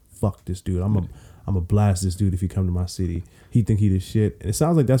like, fuck this dude. I'm a blast this dude if he come to my city. He think he the shit. And it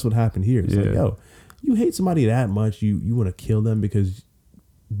sounds like that's what happened here. It's like, yo, you hate somebody that much, you want to kill them because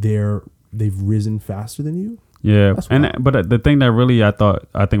they've risen faster than you. Yeah, but the thing that really I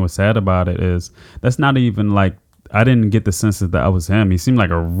think was sad about it is that's not even like, I didn't get the sense that was him. He seemed like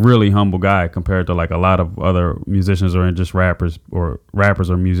a really humble guy compared to like a lot of other musicians or just rappers or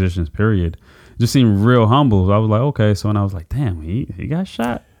musicians. Period. Just seemed real humble. So I was like, okay. So when I was like, damn, he got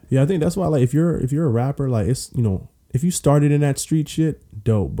shot. Yeah, I think that's why like if you're a rapper, like it's if you started in that street shit,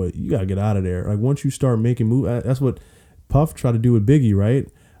 dope. But you gotta get out of there. Like once you start making moves, that's what Puff tried to do with Biggie, right?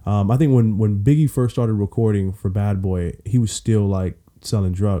 I think when Biggie first started recording for Bad Boy, he was still like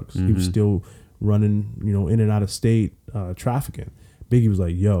selling drugs. Mm-hmm. He was still running, in and out of state, trafficking. Biggie was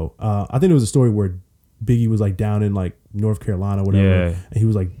like, yo, I think there was a story where Biggie was like down in like North Carolina, whatever, and he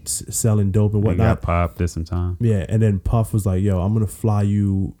was like selling dope and whatnot. He got popped this some time. Yeah, and then Puff was like, yo, I'm gonna fly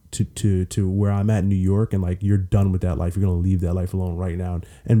you to where I'm at in New York, and like you're done with that life. You're gonna leave that life alone right now.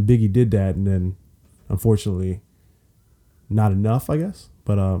 And Biggie did that, and then not enough, I guess.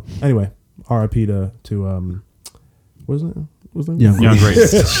 But anyway, R.I.P. to what is it? What's that? Young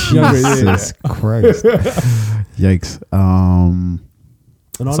Grace. Young Grace. Jesus Christ. Yikes. And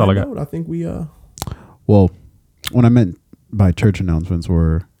on that note, I think we Well, what I meant by church announcements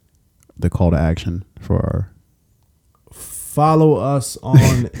were the call to action for our. Follow us on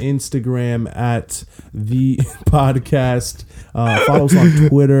Instagram at the podcast. Follow us on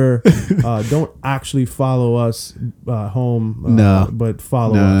Twitter. Don't actually follow us home. But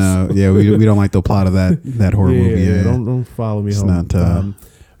follow us. No. Yeah, we don't like the plot of that horror movie. Yeah. Don't follow me it's home. Not,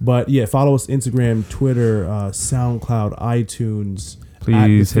 but yeah, follow us Instagram, Twitter, SoundCloud, iTunes.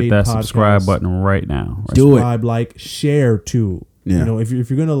 Please hit that subscribe button right now. Subscribe, like, share too. Yeah. If you're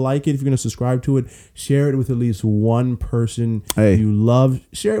gonna like it, if you're gonna subscribe to it, share it with at least one person you love.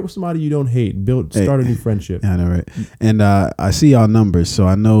 Share it with somebody you don't hate. Start a new friendship. Yeah, I know, right? And I see y'all numbers, so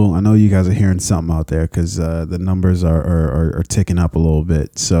I know you guys are hearing something out there because the numbers are ticking up a little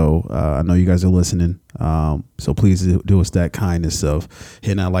bit. So I know you guys are listening. So please do us that kindness of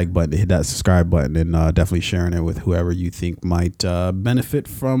hitting that like button, hit that subscribe button, and definitely sharing it with whoever you think might benefit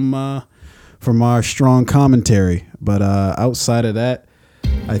from our strong commentary. But outside of that,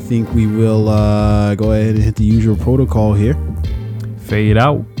 I think we will go ahead and hit the usual protocol here. Fade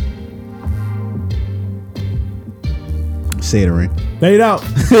out. Say it, Rain. Fade out.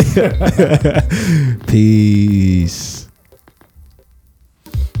 Peace.